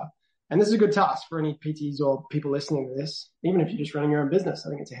people go. And this is a good task for any PTs or people listening to this, even if you're just running your own business. I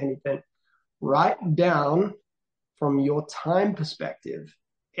think it's a handy thing. Write down from your time perspective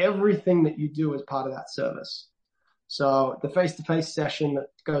everything that you do as part of that service. So the face-to-face session that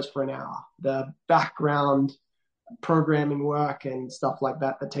goes for an hour, the background programming work and stuff like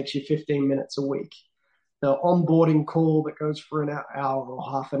that takes you 15 minutes a week, the onboarding call that goes for an hour or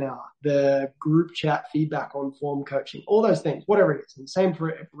half an hour, the group chat feedback on form coaching, all those things, whatever it is. And same for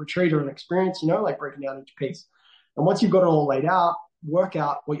a retreat or an experience, like breaking down each piece. And once you've got it all laid out, work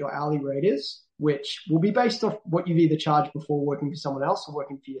out what your hourly rate is, which will be based off what you've either charged before working for someone else or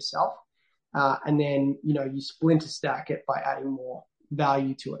working for yourself. And then, you splinter stack it by adding more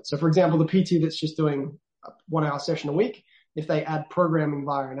value to it. So for example, the PT that's just doing a 1 hour session a week, if they add programming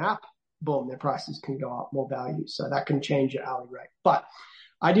via an app, boom, their prices can go up, more value. So that can change your hourly rate. But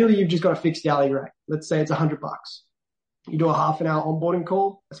ideally, you've just got a fixed hourly rate. Let's say it's $100. You do a half an hour onboarding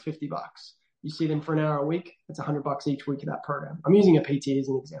call, that's $50. You see them for an hour a week, it's $100 each week of that program. I'm using a PT as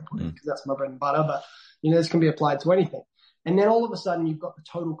an example because that's my bread and butter, but this can be applied to anything. And then all of a sudden you've got the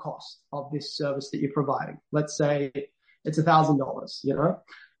total cost of this service that you're providing. Let's say it's $1,000,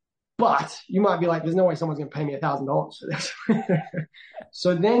 but you might be like, there's no way someone's going to pay me $1,000 for this.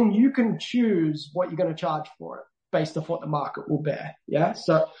 So then you can choose what you're going to charge for it based off what the market will bear. Yeah.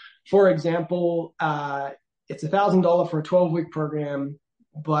 So for example, it's $1,000 for a 12-week program,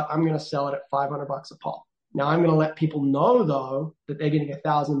 but I'm going to sell it at $500 a pop. Now I'm going to let people know though that they're getting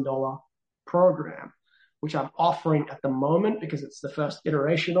 $1,000 program, which I'm offering at the moment because it's the first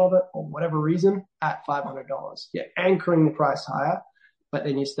iteration of it or whatever reason at $500. You're anchoring the price higher, but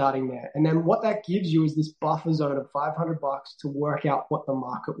then you're starting there. And then what that gives you is this buffer zone of $500 to work out what the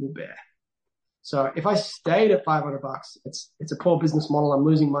market will bear. So if I stayed at $500, it's a poor business model. I'm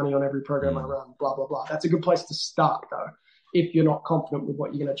losing money on every program I run, blah, blah, blah. That's a good place to start though, if you're not confident with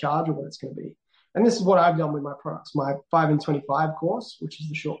what you're going to charge or what it's going to be. And this is what I've done with my products. My 5 in 25 course, which is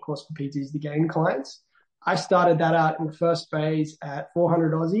the short course for PTs to gain clients. I started that out in the first phase at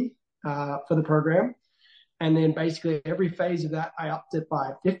 400 Aussie for the program. And then basically every phase of that, I upped it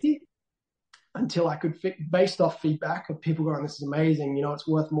by 50 until I could based off feedback of people going, this is amazing. It's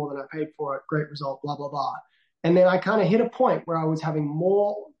worth more than I paid for it. Great result, blah, blah, blah. And then I kind of hit a point where I was having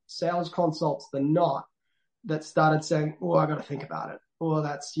more sales consults than not that started saying, oh, I got to think about it. Or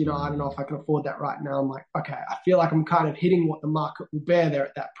that's, I don't know if I can afford that right now. I'm like, okay, I feel like I'm kind of hitting what the market will bear there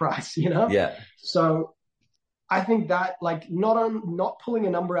at that price, Yeah. So I think that not pulling a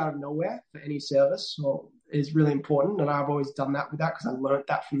number out of nowhere for any service is really important. And I've always done that with that because I learned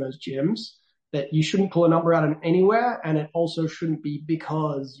that from those gyms, that you shouldn't pull a number out of anywhere. And it also shouldn't be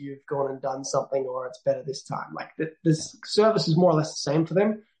because you've gone and done something or it's better this time. Like this service is more or less the same for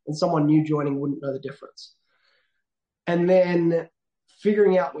them, and someone new joining wouldn't know the difference. And then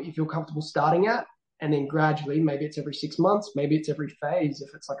figuring out what you feel comfortable starting at, and then gradually, maybe it's every 6 months, maybe it's every phase,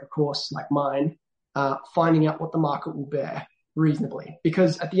 if it's like a course like mine, finding out what the market will bear reasonably.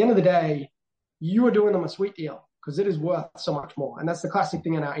 Because at the end of the day, you are doing them a sweet deal because it is worth so much more. And that's the classic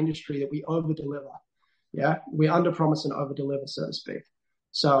thing in our industry, that we over-deliver. Yeah, we under-promise and over-deliver, so to speak.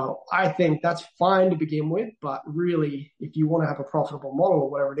 So I think that's fine to begin with, but really, if you want to have a profitable model or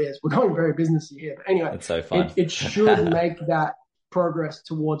whatever it is, we're going very businessy here. But anyway, that's so fun. It should make that progress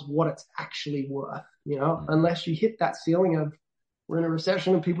towards what it's actually worth, unless you hit that ceiling of we're in a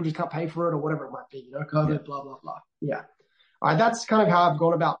recession and people just can't pay for it or whatever it might be, COVID, blah, blah, blah. Yeah. All right. That's kind of how I've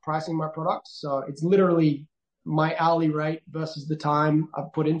gone about pricing my products. So it's literally my hourly rate versus the time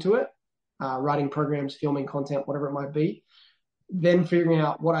I've put into it, writing programs, filming content, whatever it might be. Then figuring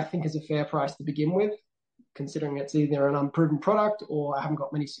out what I think is a fair price to begin with, considering it's either an unproven product or I haven't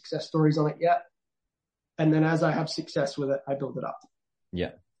got many success stories on it yet. And then as I have success with it, I build it up.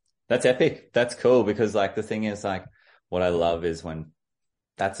 Yeah. That's epic. That's cool because the thing is what I love is when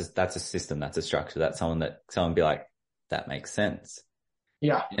that's a system, that's a structure, that's someone be like, that makes sense.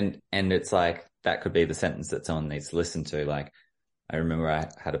 Yeah. And it's that could be the sentence that someone needs to listen to. I remember I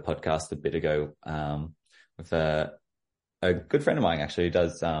had a podcast a bit ago, with a good friend of mine actually who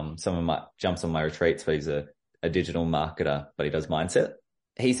does, jumps on my retreats, but he's a digital marketer, but he does mindset.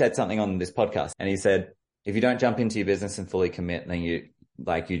 He said something on this podcast and he said, if you don't jump into your business and fully commit, then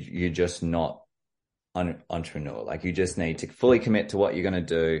you're just not an entrepreneur. You just need to fully commit to what you're going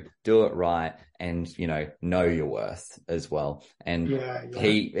to do it right, and, know your worth as well. And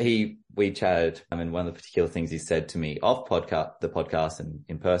we chatted, and one of the particular things he said to me off the podcast and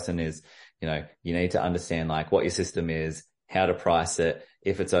in person is, you need to understand what your system is, how to price it.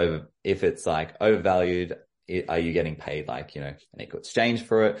 If it's overvalued, are you getting paid an equal exchange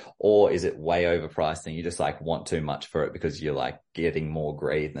for it, or is it way overpriced and you just want too much for it because you're getting more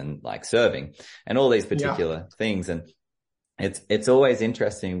greed than serving, and all these particular things. And it's always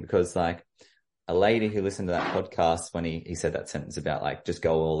interesting because a lady who listened to that podcast when he said that sentence about just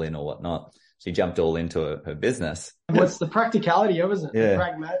go all in or whatnot, she jumped all into her business. What's the practicality of, isn't it? Yeah.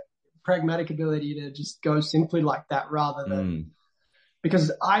 The pragmatic ability to just go simply like that rather than,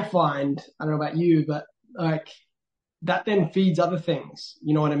 because I find, I don't know about you, but like that then feeds other things.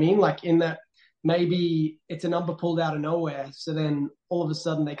 You know what I mean? Like in that maybe it's a number pulled out of nowhere. So then all of a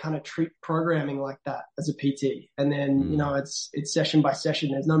sudden they kind of treat programming like that as a PT. And then, you know, it's session by session.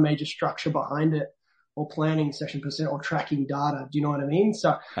 There's no major structure behind it or planning session per se or tracking data. Do you know what I mean?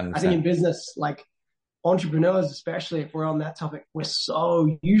 So 100%. I think in business, like entrepreneurs, especially if we're on that topic, we're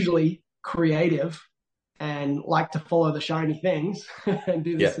so usually creative and like to follow the shiny things and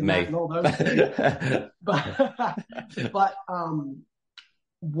do this and that and all those things. but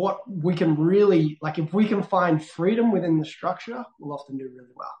what we can really, like if we can find freedom within the structure, we'll often do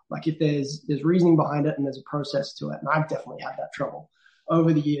really well. Like if there's reasoning behind it and there's a process to it. And I've definitely had that trouble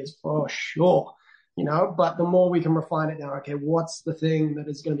over the years for sure, you know, but the more we can refine it now, okay, what's the thing that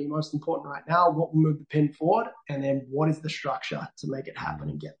is going to be most important right now? What will move the pin forward? And then what is the structure to make it happen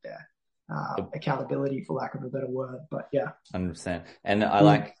and get there? Accountability, for lack of a better word, but yeah. 100%. And I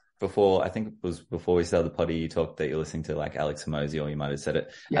like, I think it was before we started the potty, you talked that you're listening to like Alex Hormozi, or you might have said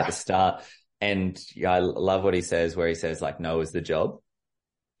it at the start. And I love what he says, where he says like, no is the job.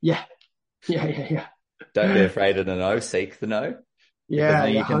 Yeah. Don't be afraid of the no, seek the no. Yeah. Because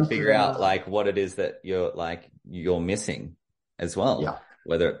then you can figure out like what it is that you're missing as well. Yeah.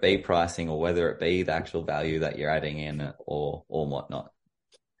 Whether it be pricing or whether it be the actual value that you're adding in or whatnot.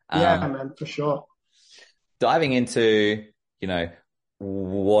 Yeah, man, for sure. Diving into, you know,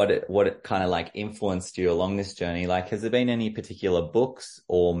 what it kind of like influenced you along this journey. Like, has there been any particular books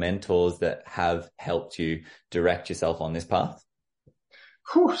or mentors that have helped you direct yourself on this path?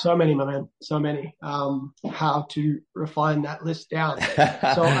 Whew, so many, my man, so many. How to refine that list down.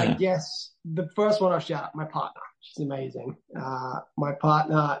 So I guess the first one I'll shout out, my partner. She's amazing. My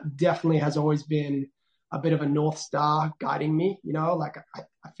partner definitely has always been a bit of a North Star guiding me, you know, like I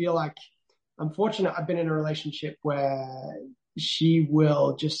feel like I'm fortunate. I've been in a relationship where she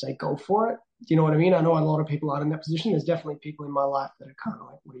will just say, go for it. Do you know what I mean? I know a lot of people aren't in that position. There's definitely people in my life that are kind of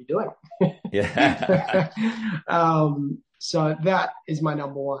like, what are you doing? Yeah. So that is my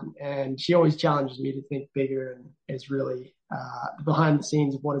number one. And she always challenges me to think bigger and is really behind the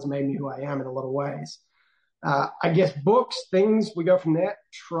scenes of what has made me who I am in a lot of ways. I guess books, things, we go from there.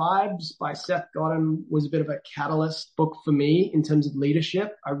 Tribes by Seth Godin was a bit of a catalyst book for me in terms of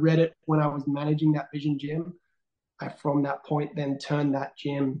leadership. I read it when I was managing that Vision Gym. I, from that point, then turned that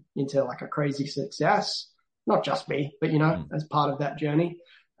gym into like a crazy success. Not just me, but, you know, as part of that journey.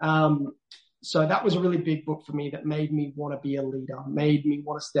 So that was a really big book for me that made me want to be a leader, made me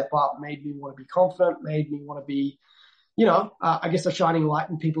want to step up, made me want to be confident, made me want to be, you know, I guess a shining light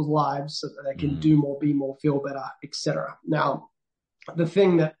in people's lives so that they can do more, be more, feel better, etc. Now, the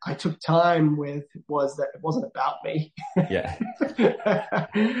thing that I took time with was that it wasn't about me. Yeah.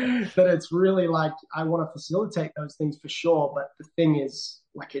 That it's really like, I want to facilitate those things for sure. But the thing is,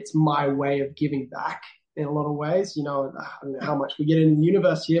 like, it's my way of giving back in a lot of ways. You know, I don't know how much we get in the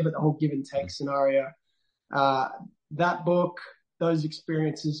universe here, but the whole give and take scenario, that book, those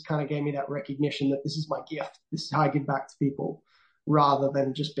experiences kind of gave me that recognition that this is my gift. This is how I give back to people rather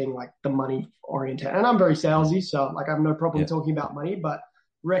than just being like the money oriented. And I'm very salesy, so like I have no problem talking about money, but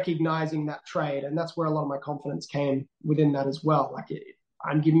recognizing that trade. And that's where a lot of my confidence came within that as well. Like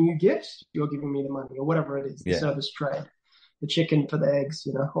I'm giving you gifts, you're giving me the money or whatever it is, the service trade, the chicken for the eggs,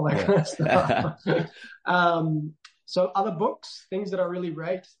 you know, all that kind of stuff. So other books, things that I really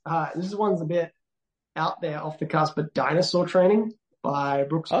rate. This one's a bit out there off the cusp, but Dinosaur Training by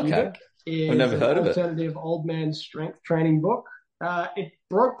Brooks Kubik is I've never heard of it. Alternative old man strength training book. It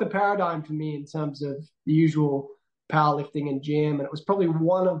broke the paradigm for me in terms of the usual powerlifting and gym. And it was probably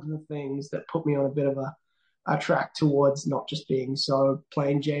one of the things that put me on a bit of a track towards not just being so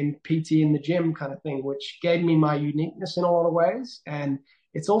plain Jane PT in the gym kind of thing, which gave me my uniqueness in a lot of ways. And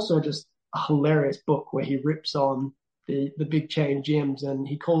it's also just a hilarious book where he rips on the big chain gyms and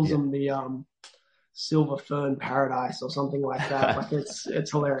he calls them the Silver Fern Paradise or something like that. Like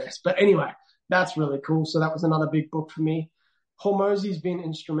it's hilarious. But anyway, that's really cool. So that was another big book for me. Hormozi's been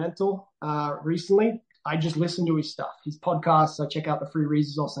instrumental recently. I just listen to his stuff, his podcasts. I check out the free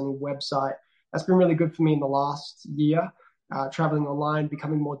resource on his website. That's been really good for me in the last year, traveling online,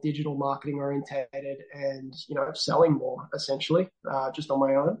 becoming more digital marketing orientated and, you know, selling more essentially, just on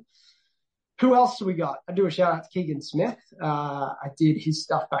my own. Who else do we got? I do a shout out to Keegan Smith. I did his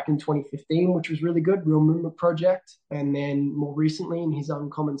stuff back in 2015, which was really good, Real Movement Project. And then more recently in his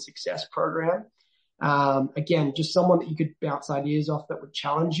Uncommon Success program. Again, just someone that you could bounce ideas off that would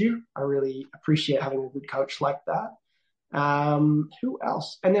challenge you. I really appreciate having a good coach like that. Who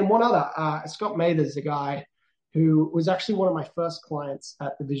else? And then one other, Scott Mather's a guy who was actually one of my first clients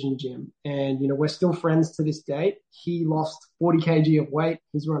at the Vision Gym. And, we're still friends to this date. He lost 40 kg of weight.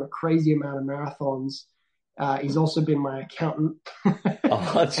 He's run a crazy amount of marathons. He's also been my accountant.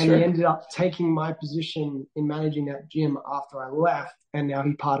 And he ended up taking my position in managing that gym after I left. And now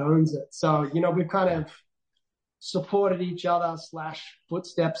he part owns it. So, we've kind of supported each other /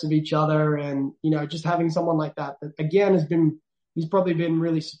 footsteps of each other. And, just having someone like that again he's probably been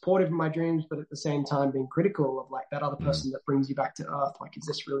really supportive of my dreams, but at the same time being critical of like that other person that brings you back to earth. Like, is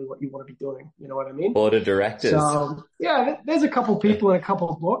this really what you want to be doing? You know what I mean? Board of directors. So yeah, there's a couple people and a couple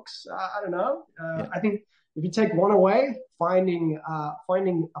of books. I don't know. I think if you take one away, finding a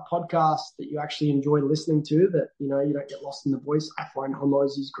podcast that you actually enjoy listening to, that, you don't get lost in the voice. I find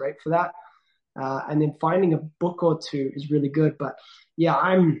Hormozi is great for that. And then finding a book or two is really good. But yeah,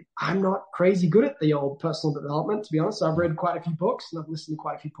 I'm not crazy good at the old personal development, to be honest. I've read quite a few books and I've listened to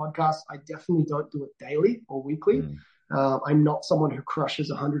quite a few podcasts. I definitely don't do it daily or weekly. I'm not someone who crushes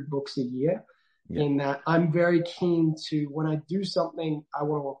 100 books a year. In that I'm very keen to, when I do something, I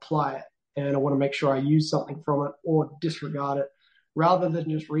want to apply it and I want to make sure I use something from it or disregard it, rather than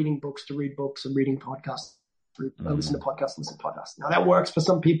just reading books to read books and reading podcasts. Listen to podcasts. Now that works for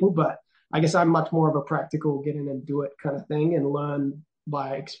some people, but I guess I'm much more of a practical get in and do it kind of thing and learn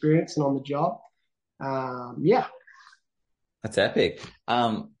by experience and on the job. Yeah. That's epic.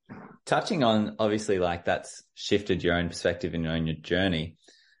 Touching on, obviously, like, that's shifted your own perspective in your own journey.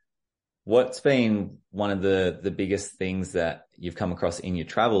 What's been one of the biggest things that you've come across in your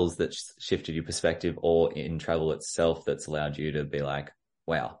travels that shifted your perspective, or in travel itself, that's allowed you to be like,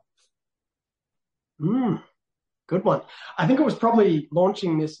 wow? Good one. I think it was probably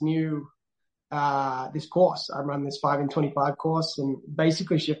launching this new this course. I run this 5 in 25 course and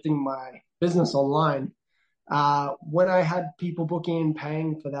basically shifting my business online. When I had people booking and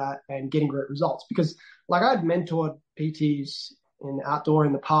paying for that and getting great results, because like I'd mentored PTs in outdoor,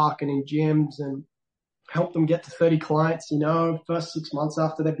 in the park and in gyms, and helped them get to 30 clients, first 6 months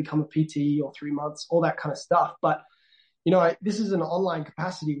after they become a PT, or 3 months, all that kind of stuff. But this is an online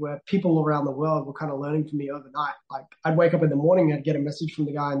capacity where people around the world were kind of learning from me overnight. Like, I'd wake up in the morning, I'd get a message from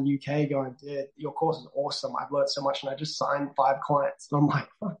the guy in the UK going, "Dude, your course is awesome. I've learned so much." And I just signed 5 clients. And I'm like,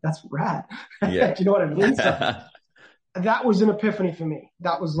 fuck, that's rad. Yeah. Do you know what I mean? So that was an epiphany for me.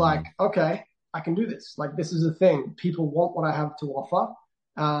 That was like, okay, I can do this. Like, this is a thing. People want what I have to offer.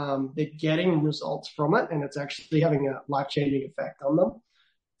 They're getting results from it, and it's actually having a life-changing effect on them.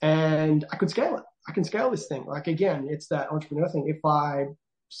 And I could scale it. I can scale this thing. Like, again, it's that entrepreneur thing. If I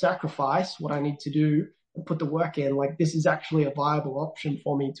sacrifice what I need to do and put the work in, like, this is actually a viable option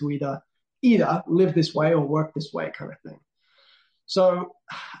for me to either live this way or work this way, kind of thing. So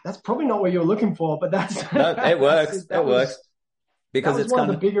that's probably not what you're looking for, but no, it works. It works. Because it's one of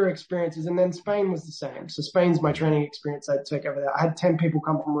the bigger experiences. And then Spain was the same. So Spain's my training experience. I took over there. I had 10 people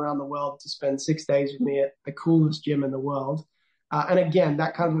come from around the world to spend 6 days with me at the coolest gym in the world. And again,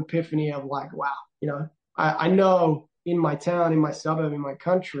 that kind of epiphany of like, wow, I know in my town, in my suburb, in my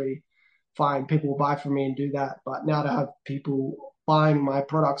country, fine, people will buy from me and do that. But now to have people buying my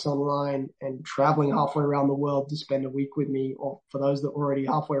products online and traveling halfway around the world to spend a week with me, or for those that are already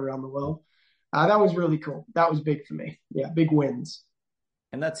halfway around the world, that was really cool. That was big for me. Yeah, big wins.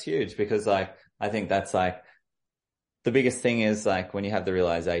 And that's huge, because like, I think that's like the biggest thing is like when you have the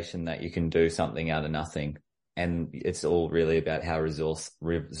realization that you can do something out of nothing. And it's all really about how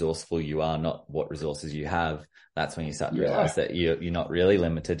resourceful you are, not what resources you have. That's when you start to realize that you're not really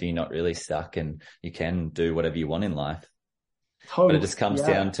limited, you're not really stuck, and you can do whatever you want in life. Totally. But it just comes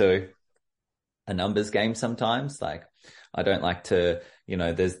down to a numbers game sometimes. Like, I don't like to,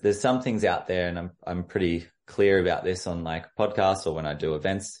 there's some things out there, and I'm pretty clear about this on like podcasts or when I do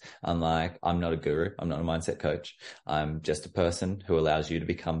events. I'm like, I'm not a guru. I'm not a mindset coach. I'm just a person who allows you to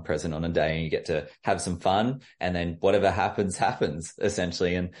become present on a day, and you get to have some fun, and then whatever happens,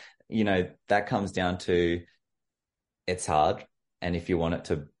 essentially. And, that comes down to, it's hard. And if you want it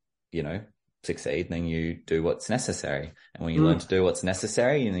to, succeed, then you do what's necessary. And when you learn to do what's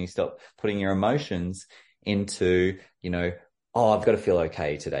necessary, and then you stop putting your emotions into, oh, I've got to feel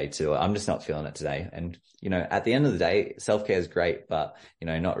okay today too. I'm just not feeling it today. And, at the end of the day, self-care is great, but,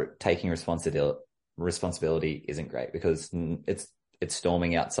 not taking responsibility isn't great, because it's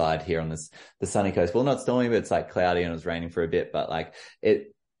storming outside here on the sunny coast. Well, not stormy, but it's like cloudy and it was raining for a bit, but like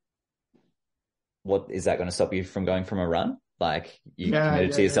what is that going to stop you from going from a run? Like, you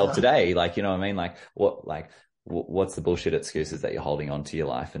committed to yourself today. Like, you know what I mean? Like, what's the bullshit excuses that you're holding on to your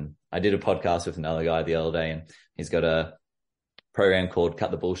life? And I did a podcast with another guy the other day, and he's got a program called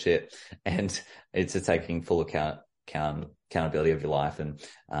Cut the Bullshit, and it's taking full account accountability of your life, and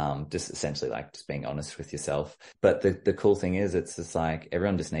just essentially like just being honest with yourself. But the cool thing is, it's just like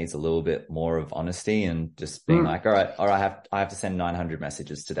everyone just needs a little bit more of honesty and just being like, all right, I have to send 900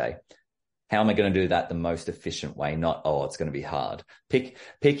 messages today. How am I going to do that the most efficient way? Not, oh, it's going to be hard. Pick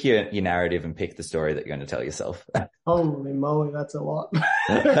your narrative and pick the story that you're going to tell yourself. Holy moly, that's a lot.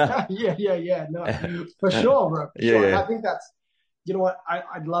 Yeah. No, for sure, bro. For sure. Yeah. I think that's, you know what,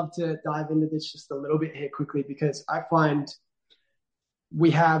 I'd love to dive into this just a little bit here quickly, because I find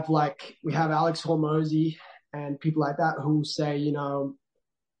we have Alex Hormozi and people like that who say,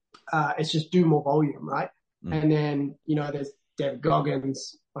 it's just do more volume, right? And then, there's David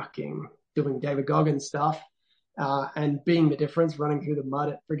Goggins fucking doing David Goggins stuff, and being the difference, running through the mud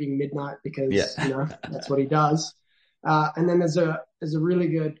at frigging midnight because, that's what he does. And then there's a really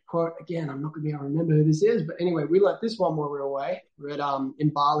good quote. Again, I'm not going to be able to remember who this is, but anyway, we learned this one while we were away. We're in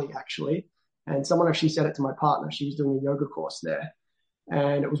Bali, actually. And someone actually said it to my partner. She was doing a yoga course there.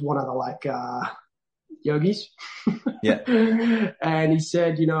 And it was one of the yogis. Yeah. And he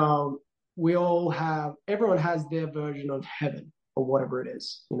said, everyone has their version of heaven or whatever it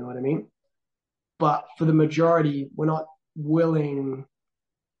is. You know what I mean? But for the majority, we're not willing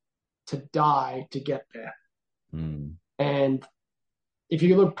to die to get there. And if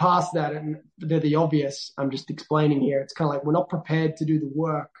you look past that, and they're the obvious, I'm just explaining here, it's kind of like we're not prepared to do the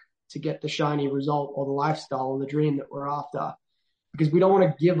work to get the shiny result or the lifestyle or the dream that we're after, because we don't want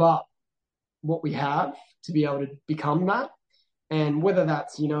to give up what we have to be able to become that. And whether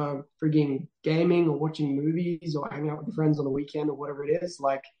that's, frigging gaming or watching movies or hanging out with your friends on the weekend or whatever it is,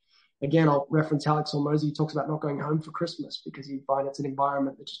 like, again, I'll reference Alex Hormozi. He talks about not going home for Christmas because he finds it's an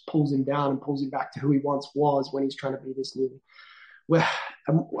environment that just pulls him down and pulls him back to who he once was when he's trying to be this new. Well,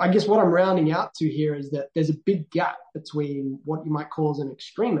 I guess what I'm rounding out to here is that there's a big gap between what you might call as an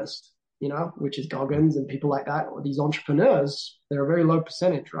extremist, which is Goggins and people like that, or these entrepreneurs. They're a very low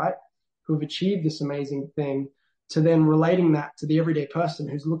percentage, right, who have achieved this amazing thing, to then relating that to the everyday person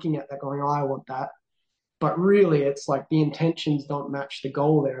who's looking at that going, oh, I want that. But really, it's like the intentions don't match the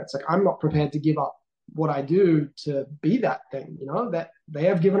goal there. It's like, I'm not prepared to give up what I do to be that thing, that they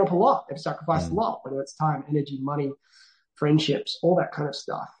have given up a lot. They've sacrificed a lot, whether it's time, energy, money, friendships, all that kind of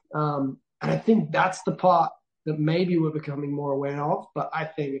stuff. And I think that's the part that maybe we're becoming more aware of. But I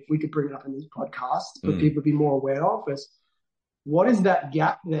think if we could bring it up in this podcast for people to be more aware of, is what is that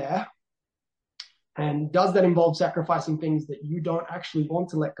gap there? And does that involve sacrificing things that you don't actually want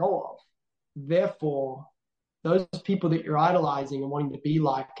to let go of? Therefore, those people that you're idolizing and wanting to be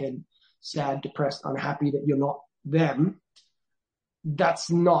like, and sad, depressed, unhappy that you're not them,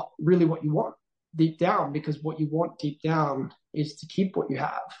 that's not really what you want deep down, because what you want deep down is to keep what you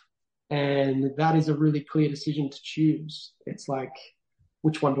have. And that is a really clear decision to choose. It's like,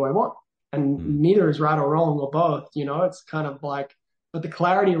 which one do I want? And neither is right or wrong or both, it's kind of like, but the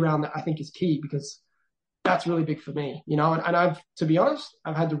clarity around that I think is key, because that's really big for me, and I've, to be honest,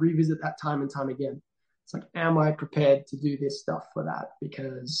 I've had to revisit that time and time again. It's like, am I prepared to do this stuff for that?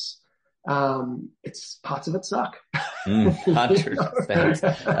 Because it's parts of it suck.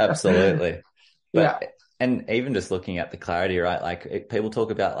 100%. Absolutely. But, yeah. And even just looking at the clarity, right? Like people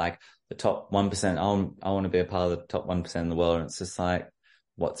talk about like the top 1%. I want to be a part of the top 1% in the world. And it's just like,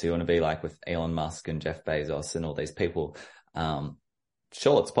 what's you want to be like with Elon Musk and Jeff Bezos and all these people?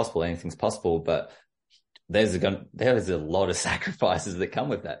 Sure, it's possible. Anything's possible, but there's a lot of sacrifices that come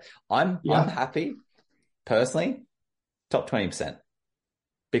with that. I'm happy personally, top 20%,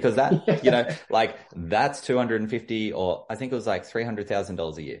 because that, like that's 250, or I think it was like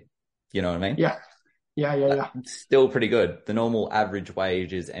 $300,000 a year. You know what I mean? Yeah. Still pretty good. The normal average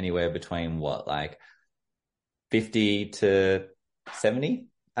wage is anywhere between like 50 to 70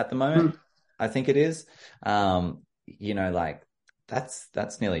 at the moment. I think it is. Like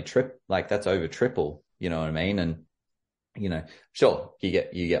that's nearly that's over triple. You know what I mean? And, sure, you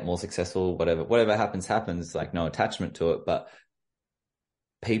get more successful, whatever happens, like no attachment to it. But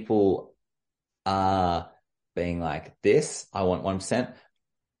people are being like this, I want 1%.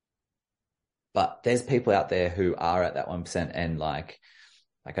 But there's people out there who are at that 1%. And like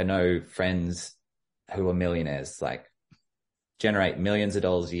I know friends who are millionaires, like generate millions of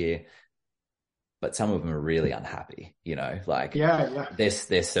dollars a year, but some of them are really unhappy,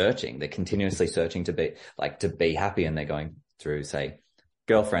 they're searching, they're continuously searching to be happy. And they're going through, say,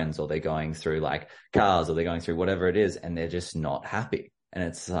 girlfriends, or they're going through like cars, or they're going through whatever it is, and they're just not happy. And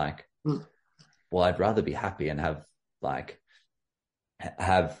it's like, well, I'd rather be happy and have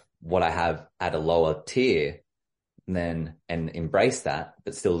what I have at a lower tier and embrace that,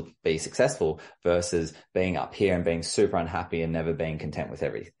 but still be successful, versus being up here and being super unhappy and never being content with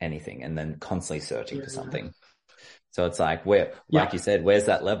anything, and then constantly searching for something. So it's like, where, like you said, where's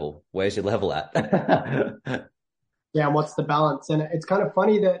that level? Where's your level at? Yeah, and what's the balance? And it's kind of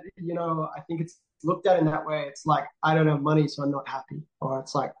funny that, I think it's looked at in that way. It's like, I don't have money, so I'm not happy. Or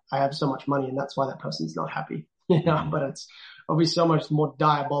it's like, I have so much money and that's why that person's not happy. But it's obviously so much more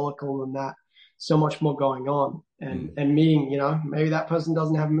diabolical than that. So much more going on. And meaning, maybe that person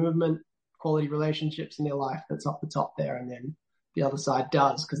doesn't have movement, quality relationships in their life that's up the top there. And then the other side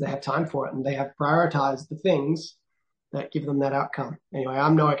does because they have time for it and they have prioritized the things that give them that outcome. Anyway,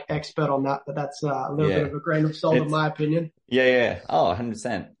 I'm no expert on that, but that's a little bit of a grain of salt in my opinion. Yeah. Oh,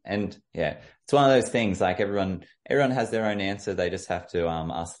 100%. And yeah, it's one of those things like everyone has their own answer. They just have to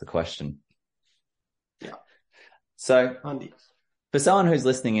ask the question. Yeah. So for someone who's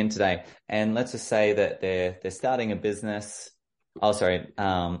listening in today, and let's just say that they're starting a business. Oh, sorry.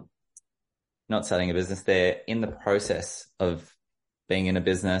 Not starting a business. They're in the process of being in a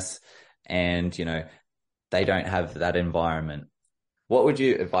business and, they don't have that environment. What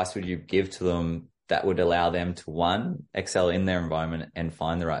advice would you give to them that would allow them to, one, excel in their environment and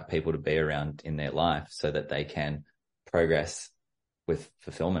find the right people to be around in their life so that they can progress with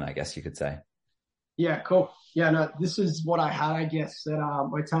fulfillment, I guess you could say? Yeah, cool. Yeah, no, this is what I had, I guess, at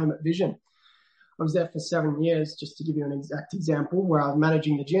my time at Vision. I was there for 7 years, just to give you an exact example, where I was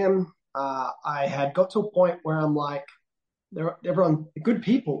managing the gym. I had got to a point where I'm like, everyone, good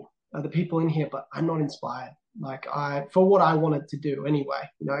people are the people in here, but I'm not inspired. Like for what I wanted to do anyway,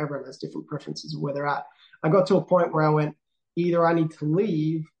 everyone has different preferences of where they're at. I got to a point where I went, either I need to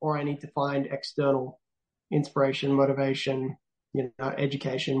leave or I need to find external inspiration, motivation,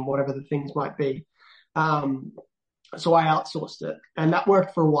 education, whatever the things might be. So I outsourced it and that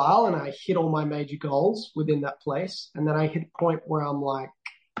worked for a while and I hit all my major goals within that place. And then I hit a point where I'm like,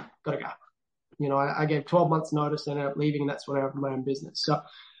 gotta go. I gave 12 months notice and ended up leaving and that's when I opened my own business. So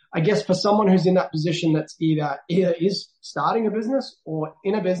I guess for someone who's in that position that's either is starting a business or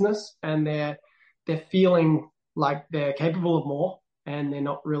in a business and they're feeling like they're capable of more and they're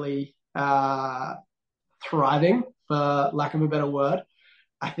not really thriving, for lack of a better word,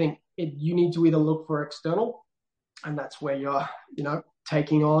 I think you need to either look for external, and that's where you're,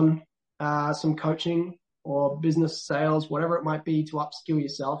 taking on some coaching or business sales, whatever it might be, to upskill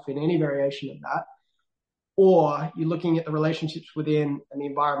yourself in any variation of that. Or you're looking at the relationships within and the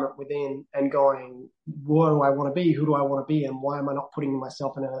environment within and going, what do I want to be? Who do I want to be? And why am I not putting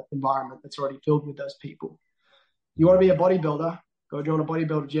myself in an environment that's already filled with those people? You want to be a bodybuilder, go join a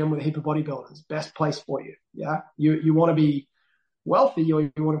bodybuilder gym with a heap of bodybuilders. Best place for you. Yeah. You want to be wealthy or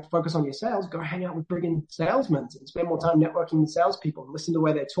you want to focus on your sales, go hang out with friggin' salesmen and spend more time networking with salespeople and listen to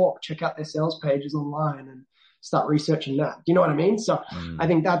where they talk, check out their sales pages online and start researching that. Do you know what I mean? So I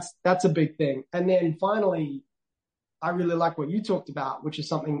think that's a big thing. And then finally, I really like what you talked about, which is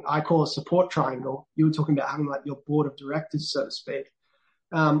something I call a support triangle. You were talking about having like your board of directors, so to speak.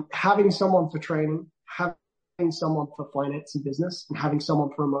 Having someone for training, having someone for finance and business, and having someone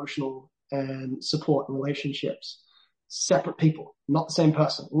for emotional and support and relationships. Separate people, not the same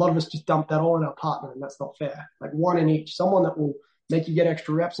person. A lot of us just dump that all in our partner, and that's not fair. Like one in each. Someone that will make you get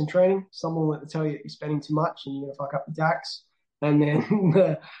extra reps in training, someone that will tell you that you're spending too much and you're going to fuck up the DAX. And then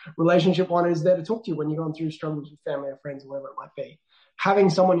the relationship one is there to talk to you when you're going through struggles with family or friends or whatever it might be.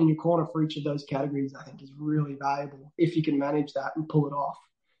 Having someone in your corner for each of those categories, I think, is really valuable if you can manage that and pull it off.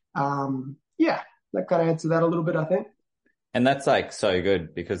 That kind of answered that a little bit, I think. And that's like so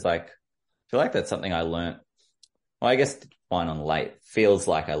good because like, I feel like that's something I learned. Well, I guess fine on late feels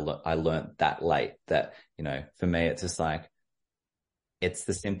like I learned that late that, for me, it's just like, it's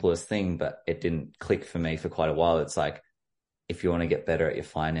the simplest thing, but it didn't click for me for quite a while. It's like, if you want to get better at your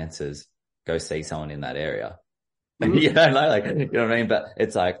finances, go see someone in that area. Mm-hmm. You know what I mean? But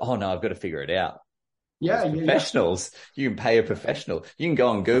it's like, oh no, I've got to figure it out. Yeah. Professionals, you can pay a professional. You can go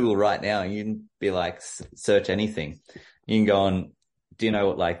on Google right now and you can be like, search anything. You can go on, do you know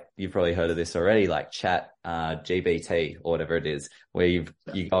what, like, you've probably heard of this already, like Chat GBT or whatever it is, where you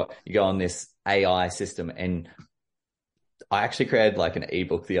go on this AI system. And I actually created like an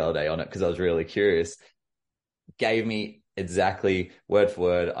ebook the other day on it because I was really curious. Gave me exactly word for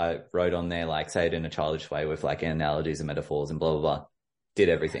word. I wrote on there, like, say it in a childish way with like analogies and metaphors and blah, blah, blah. Did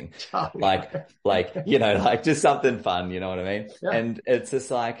everything. like, just something fun, you know what I mean? Yeah. And it's just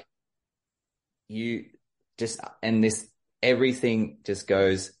like, everything just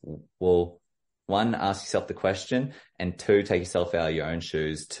goes, well, one, ask yourself the question, and two, take yourself out of your own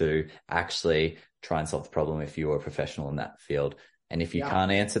shoes to actually try and solve the problem if you are a professional in that field. And if you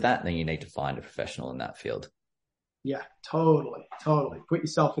can't answer that, then you need to find a professional in that field. Yeah, totally. Put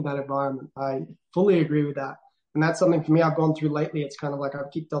yourself in that environment. I fully agree with that. And that's something for me I've gone through lately. It's kind of like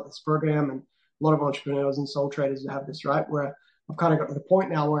I've kicked off this program and lot of entrepreneurs and sole traders have this, right? Where I've kind of got to the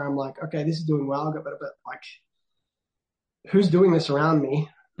point now where I'm like, okay, this is doing well. I've got a bit like, who's doing this around me?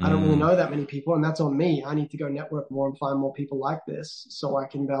 I don't really know that many people, and that's on me. I need to go network more and find more people like this so I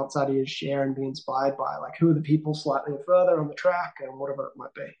can bounce ideas, share, and be inspired by like who are the people slightly further on the track and whatever it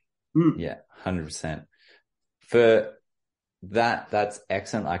might be. Yeah, 100%. For that's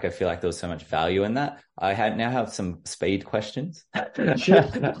excellent. Like, I feel like there was so much value in that. Now have some speed questions. Sure.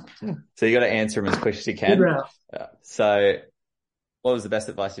 So you got to answer them as quick as you can. So what was the best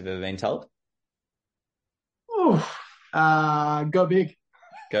advice you've ever been told? Go big.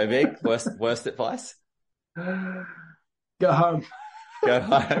 Go big. Worst advice? Go home. Go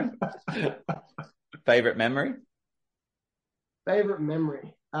home. Favorite memory? Favorite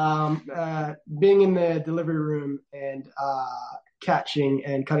memory. Being in the delivery room and catching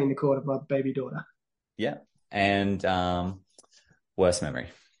and cutting the cord of my baby daughter. Yeah. And worst memory?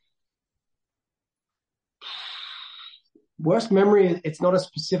 Worst memory, it's not a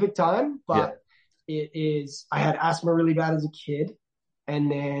specific time, but it is, I had asthma really bad as a kid. And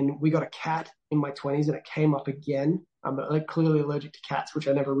then we got a cat in my 20s and it came up again. I'm like clearly allergic to cats, which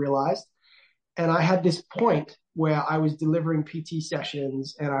I never realized. And I had this point where I was delivering PT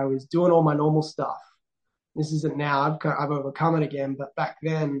sessions and I was doing all my normal stuff. This isn't now. I've overcome it again. But back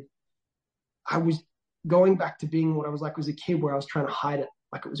then, I was going back to being what I was like as a kid, where I was trying to hide it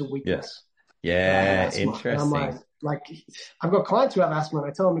like it was a weakness. Yeah, interesting. And I'm like, I've got clients who have asthma and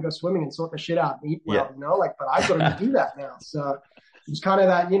I tell them to go swimming and sort their shit out and eat well, but I've got to do that now. So it's kind of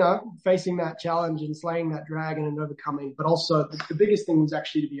that, facing that challenge and slaying that dragon and overcoming. But also the biggest thing was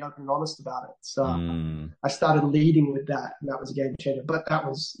actually to be open and honest about it. So I started leading with that, and that was a game changer. But that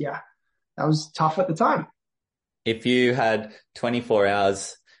was tough at the time. If you had 24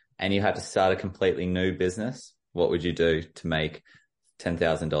 hours and you had to start a completely new business, what would you do to make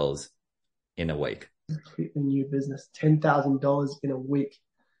 $10,000 in a week? Completely new business, $10,000 in a week.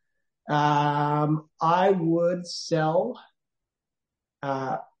 I would sell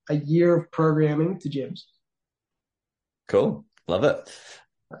a year of programming to gyms. Cool. Love it.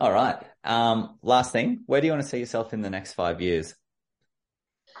 All right. Last thing, where do you want to see yourself in the next 5 years?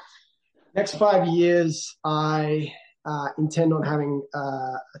 Next 5 years, I intend on having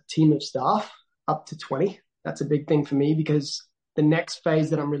a team of staff up to 20. That's a big thing for me because the next phase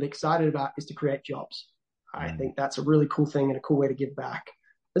that I'm really excited about is to create jobs. I think that's a really cool thing and a cool way to give back,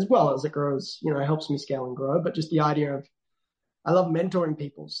 as well as it grows, it helps me scale and grow. But just the idea of, I love mentoring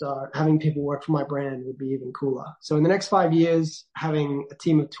people. So having people work for my brand would be even cooler. So in the next 5 years, having a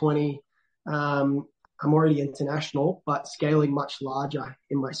team of 20, I'm already international, but scaling much larger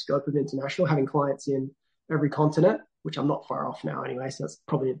in my scope of international, having clients in every continent, which I'm not far off now anyway. So that's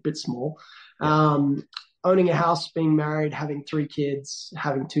probably a bit small. Owning a house, being married, having 3 kids,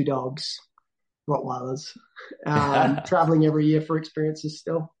 having 2 dogs, Rottweilers, traveling every year for experiences,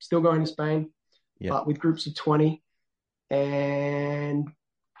 still going to Spain, but with groups of 20. And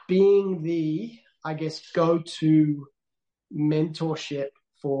being the, go-to mentorship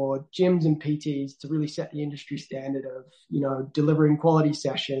for gyms and PTs to really set the industry standard of, delivering quality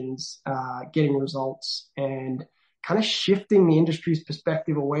sessions, getting results, and kind of shifting the industry's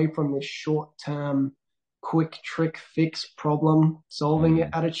perspective away from this short-term, quick trick fix problem solving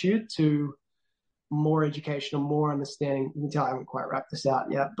attitude to more educational, more understanding. You can tell I haven't quite wrapped this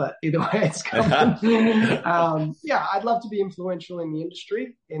out yet, but either way, it's coming. I'd love to be influential in the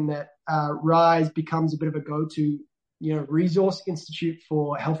industry in that Rise becomes a bit of a go-to, resource institute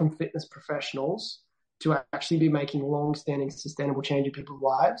for health and fitness professionals to actually be making long-standing, sustainable change in people's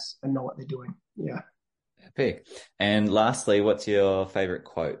lives and know what they're doing. Yeah. Epic. And lastly, what's your favorite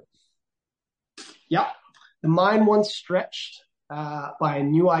quote? Yeah. The mind once stretched by a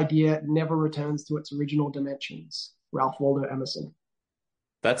new idea never returns to its original dimensions. Ralph Waldo Emerson.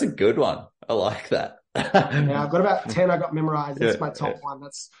 That's a good one. I like that. Yeah, I've got about 10 I got memorized. That's my top one.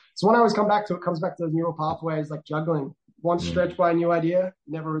 It's one I always come back to. It comes back to those neural pathways like juggling. Once stretched by a new idea,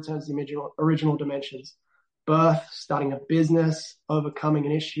 never returns to the original dimensions. Birth, starting a business, overcoming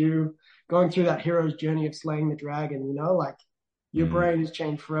an issue, going through that hero's journey of slaying the dragon, your brain has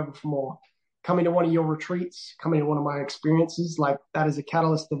changed forever for more. Coming to one of your retreats, coming to one of my experiences, that is a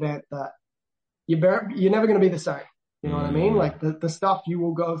catalyst event that you're never going to be the same. You know what I mean? The stuff you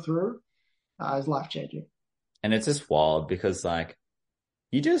will go through is life-changing. And it's just wild because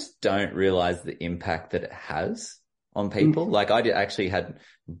you just don't realize the impact that it has on people. I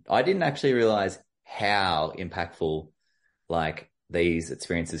didn't actually realize how impactful these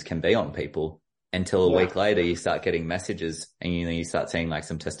experiences can be on people until a week later you start getting messages and you start seeing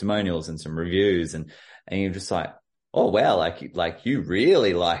some testimonials and some reviews and you're just like, Oh wow, like you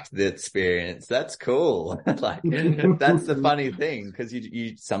really liked the experience. That's cool. Like that's the funny thing, because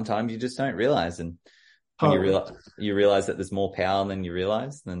you sometimes you just don't realize, and when Totally. you realize that there's more power than you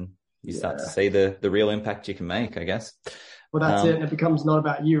realize, then you start to Yeah. see the real impact you can make, I guess. Well, that's it. And it becomes not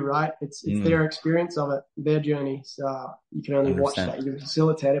about you, right? It's their 100%. experience of it, their journey. So you can only watch that. You can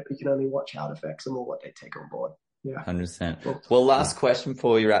facilitate it, but you can only watch how it affects them or what they take on board. Yeah. 100%. Cool. Well, last question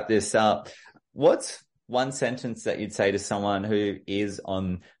before we wrap this up. What's one sentence that you'd say to someone who is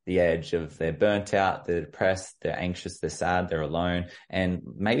on the edge of they're burnt out, they're depressed, they're anxious, they're sad, they're alone, and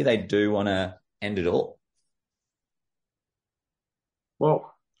maybe they do want to end it all? Whoa.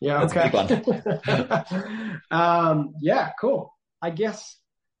 Yeah. That's a big Okay. Yeah. Cool. I guess,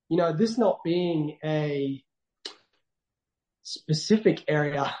 this not being a specific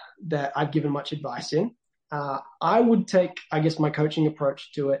area that I've given much advice in, I would take, I guess, my coaching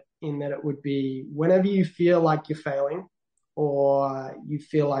approach to it in that it would be whenever you feel like you're failing or you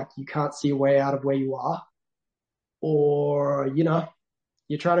feel like you can't see a way out of where you are, or, you're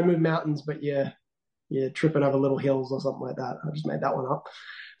trying to move mountains, but you're tripping over little hills or something like that. I just made that one up.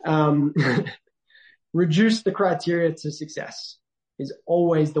 Um, reduce the criteria to success is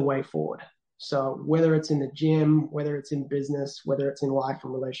always the way forward. So whether it's in the gym, whether it's in business, whether it's in life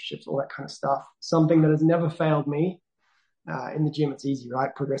and relationships, all that kind of stuff, something that has never failed me. In the gym, it's easy,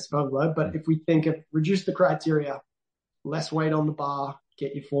 right? Progressive overload. But if we think of reduce the criteria, less weight on the bar,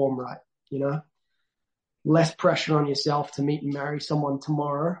 get your form right, less pressure on yourself to meet and marry someone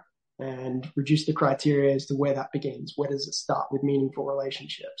tomorrow, and reduce the criteria as to where that begins. Where does it start with meaningful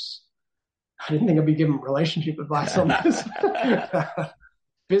relationships? I didn't think I'd be giving relationship advice on this.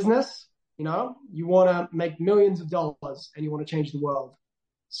 Business, you want to make millions of dollars and you want to change the world.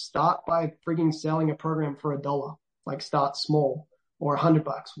 Start by frigging selling a program for $1. Like start small, or $100,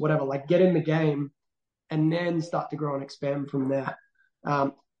 whatever. Like get in the game and then start to grow and expand from there.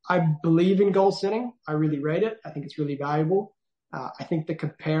 I believe in goal setting. I really rate it. I think it's really valuable. I think the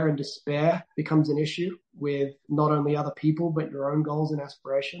compare and despair becomes an issue with not only other people, but your own goals and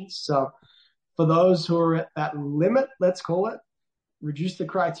aspirations. So for those who are at that limit, let's call it, reduce the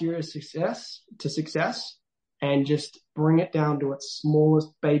criteria of success and just bring it down to its smallest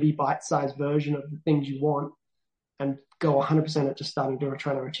baby bite-sized version of the things you want, and go 100% at just starting to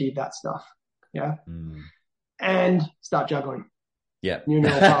trying to achieve that stuff. Yeah. And start juggling. Yeah. New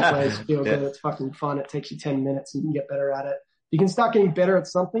neural pathways feel good. It's fucking fun. It takes you 10 minutes and you can get better at it. You can start getting better at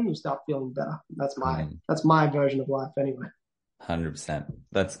something, you start feeling better. That's my version of life anyway. 100%.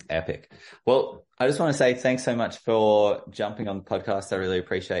 That's epic. Well, I just want to say thanks so much for jumping on the podcast. I really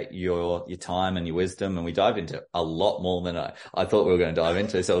appreciate your time and your wisdom. And we dive into a lot more than I thought we were going to dive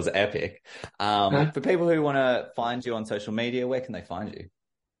into. So it was epic. For people who want to find you on social media, where can they find you?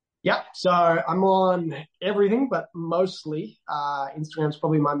 Yeah. So I'm on everything, but mostly, Instagram's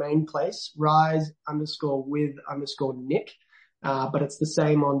probably my main place. Rise_with_Nick. But it's the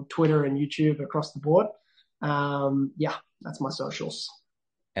same on Twitter and YouTube across the board. Yeah, that's my socials.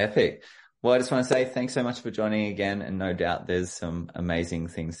 Epic. Well, I just want to say thanks so much for joining again, and no doubt there's some amazing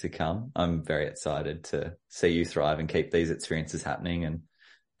things to come. I'm very excited to see you thrive and keep these experiences happening, and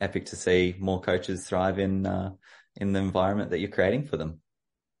epic to see more coaches thrive in the environment that you're creating for them.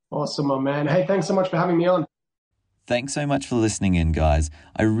 Awesome, my man. Hey, thanks so much for having me on. Thanks so much for listening in, guys.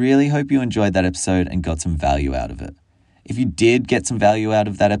 I really hope you enjoyed that episode and got some value out of it. If you did get some value out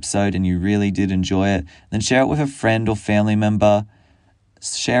of that episode and you really did enjoy it, then share it with a friend or family member.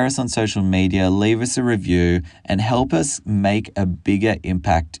 Share us on social media, leave us a review, and help us make a bigger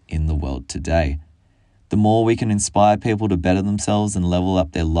impact in the world today. The more we can inspire people to better themselves and level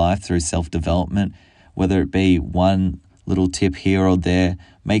up their life through self-development, whether it be one little tip here or there,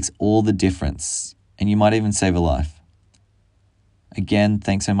 makes all the difference. And you might even save a life. Again,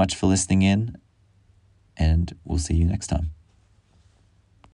 thanks so much for listening in, and we'll see you next time.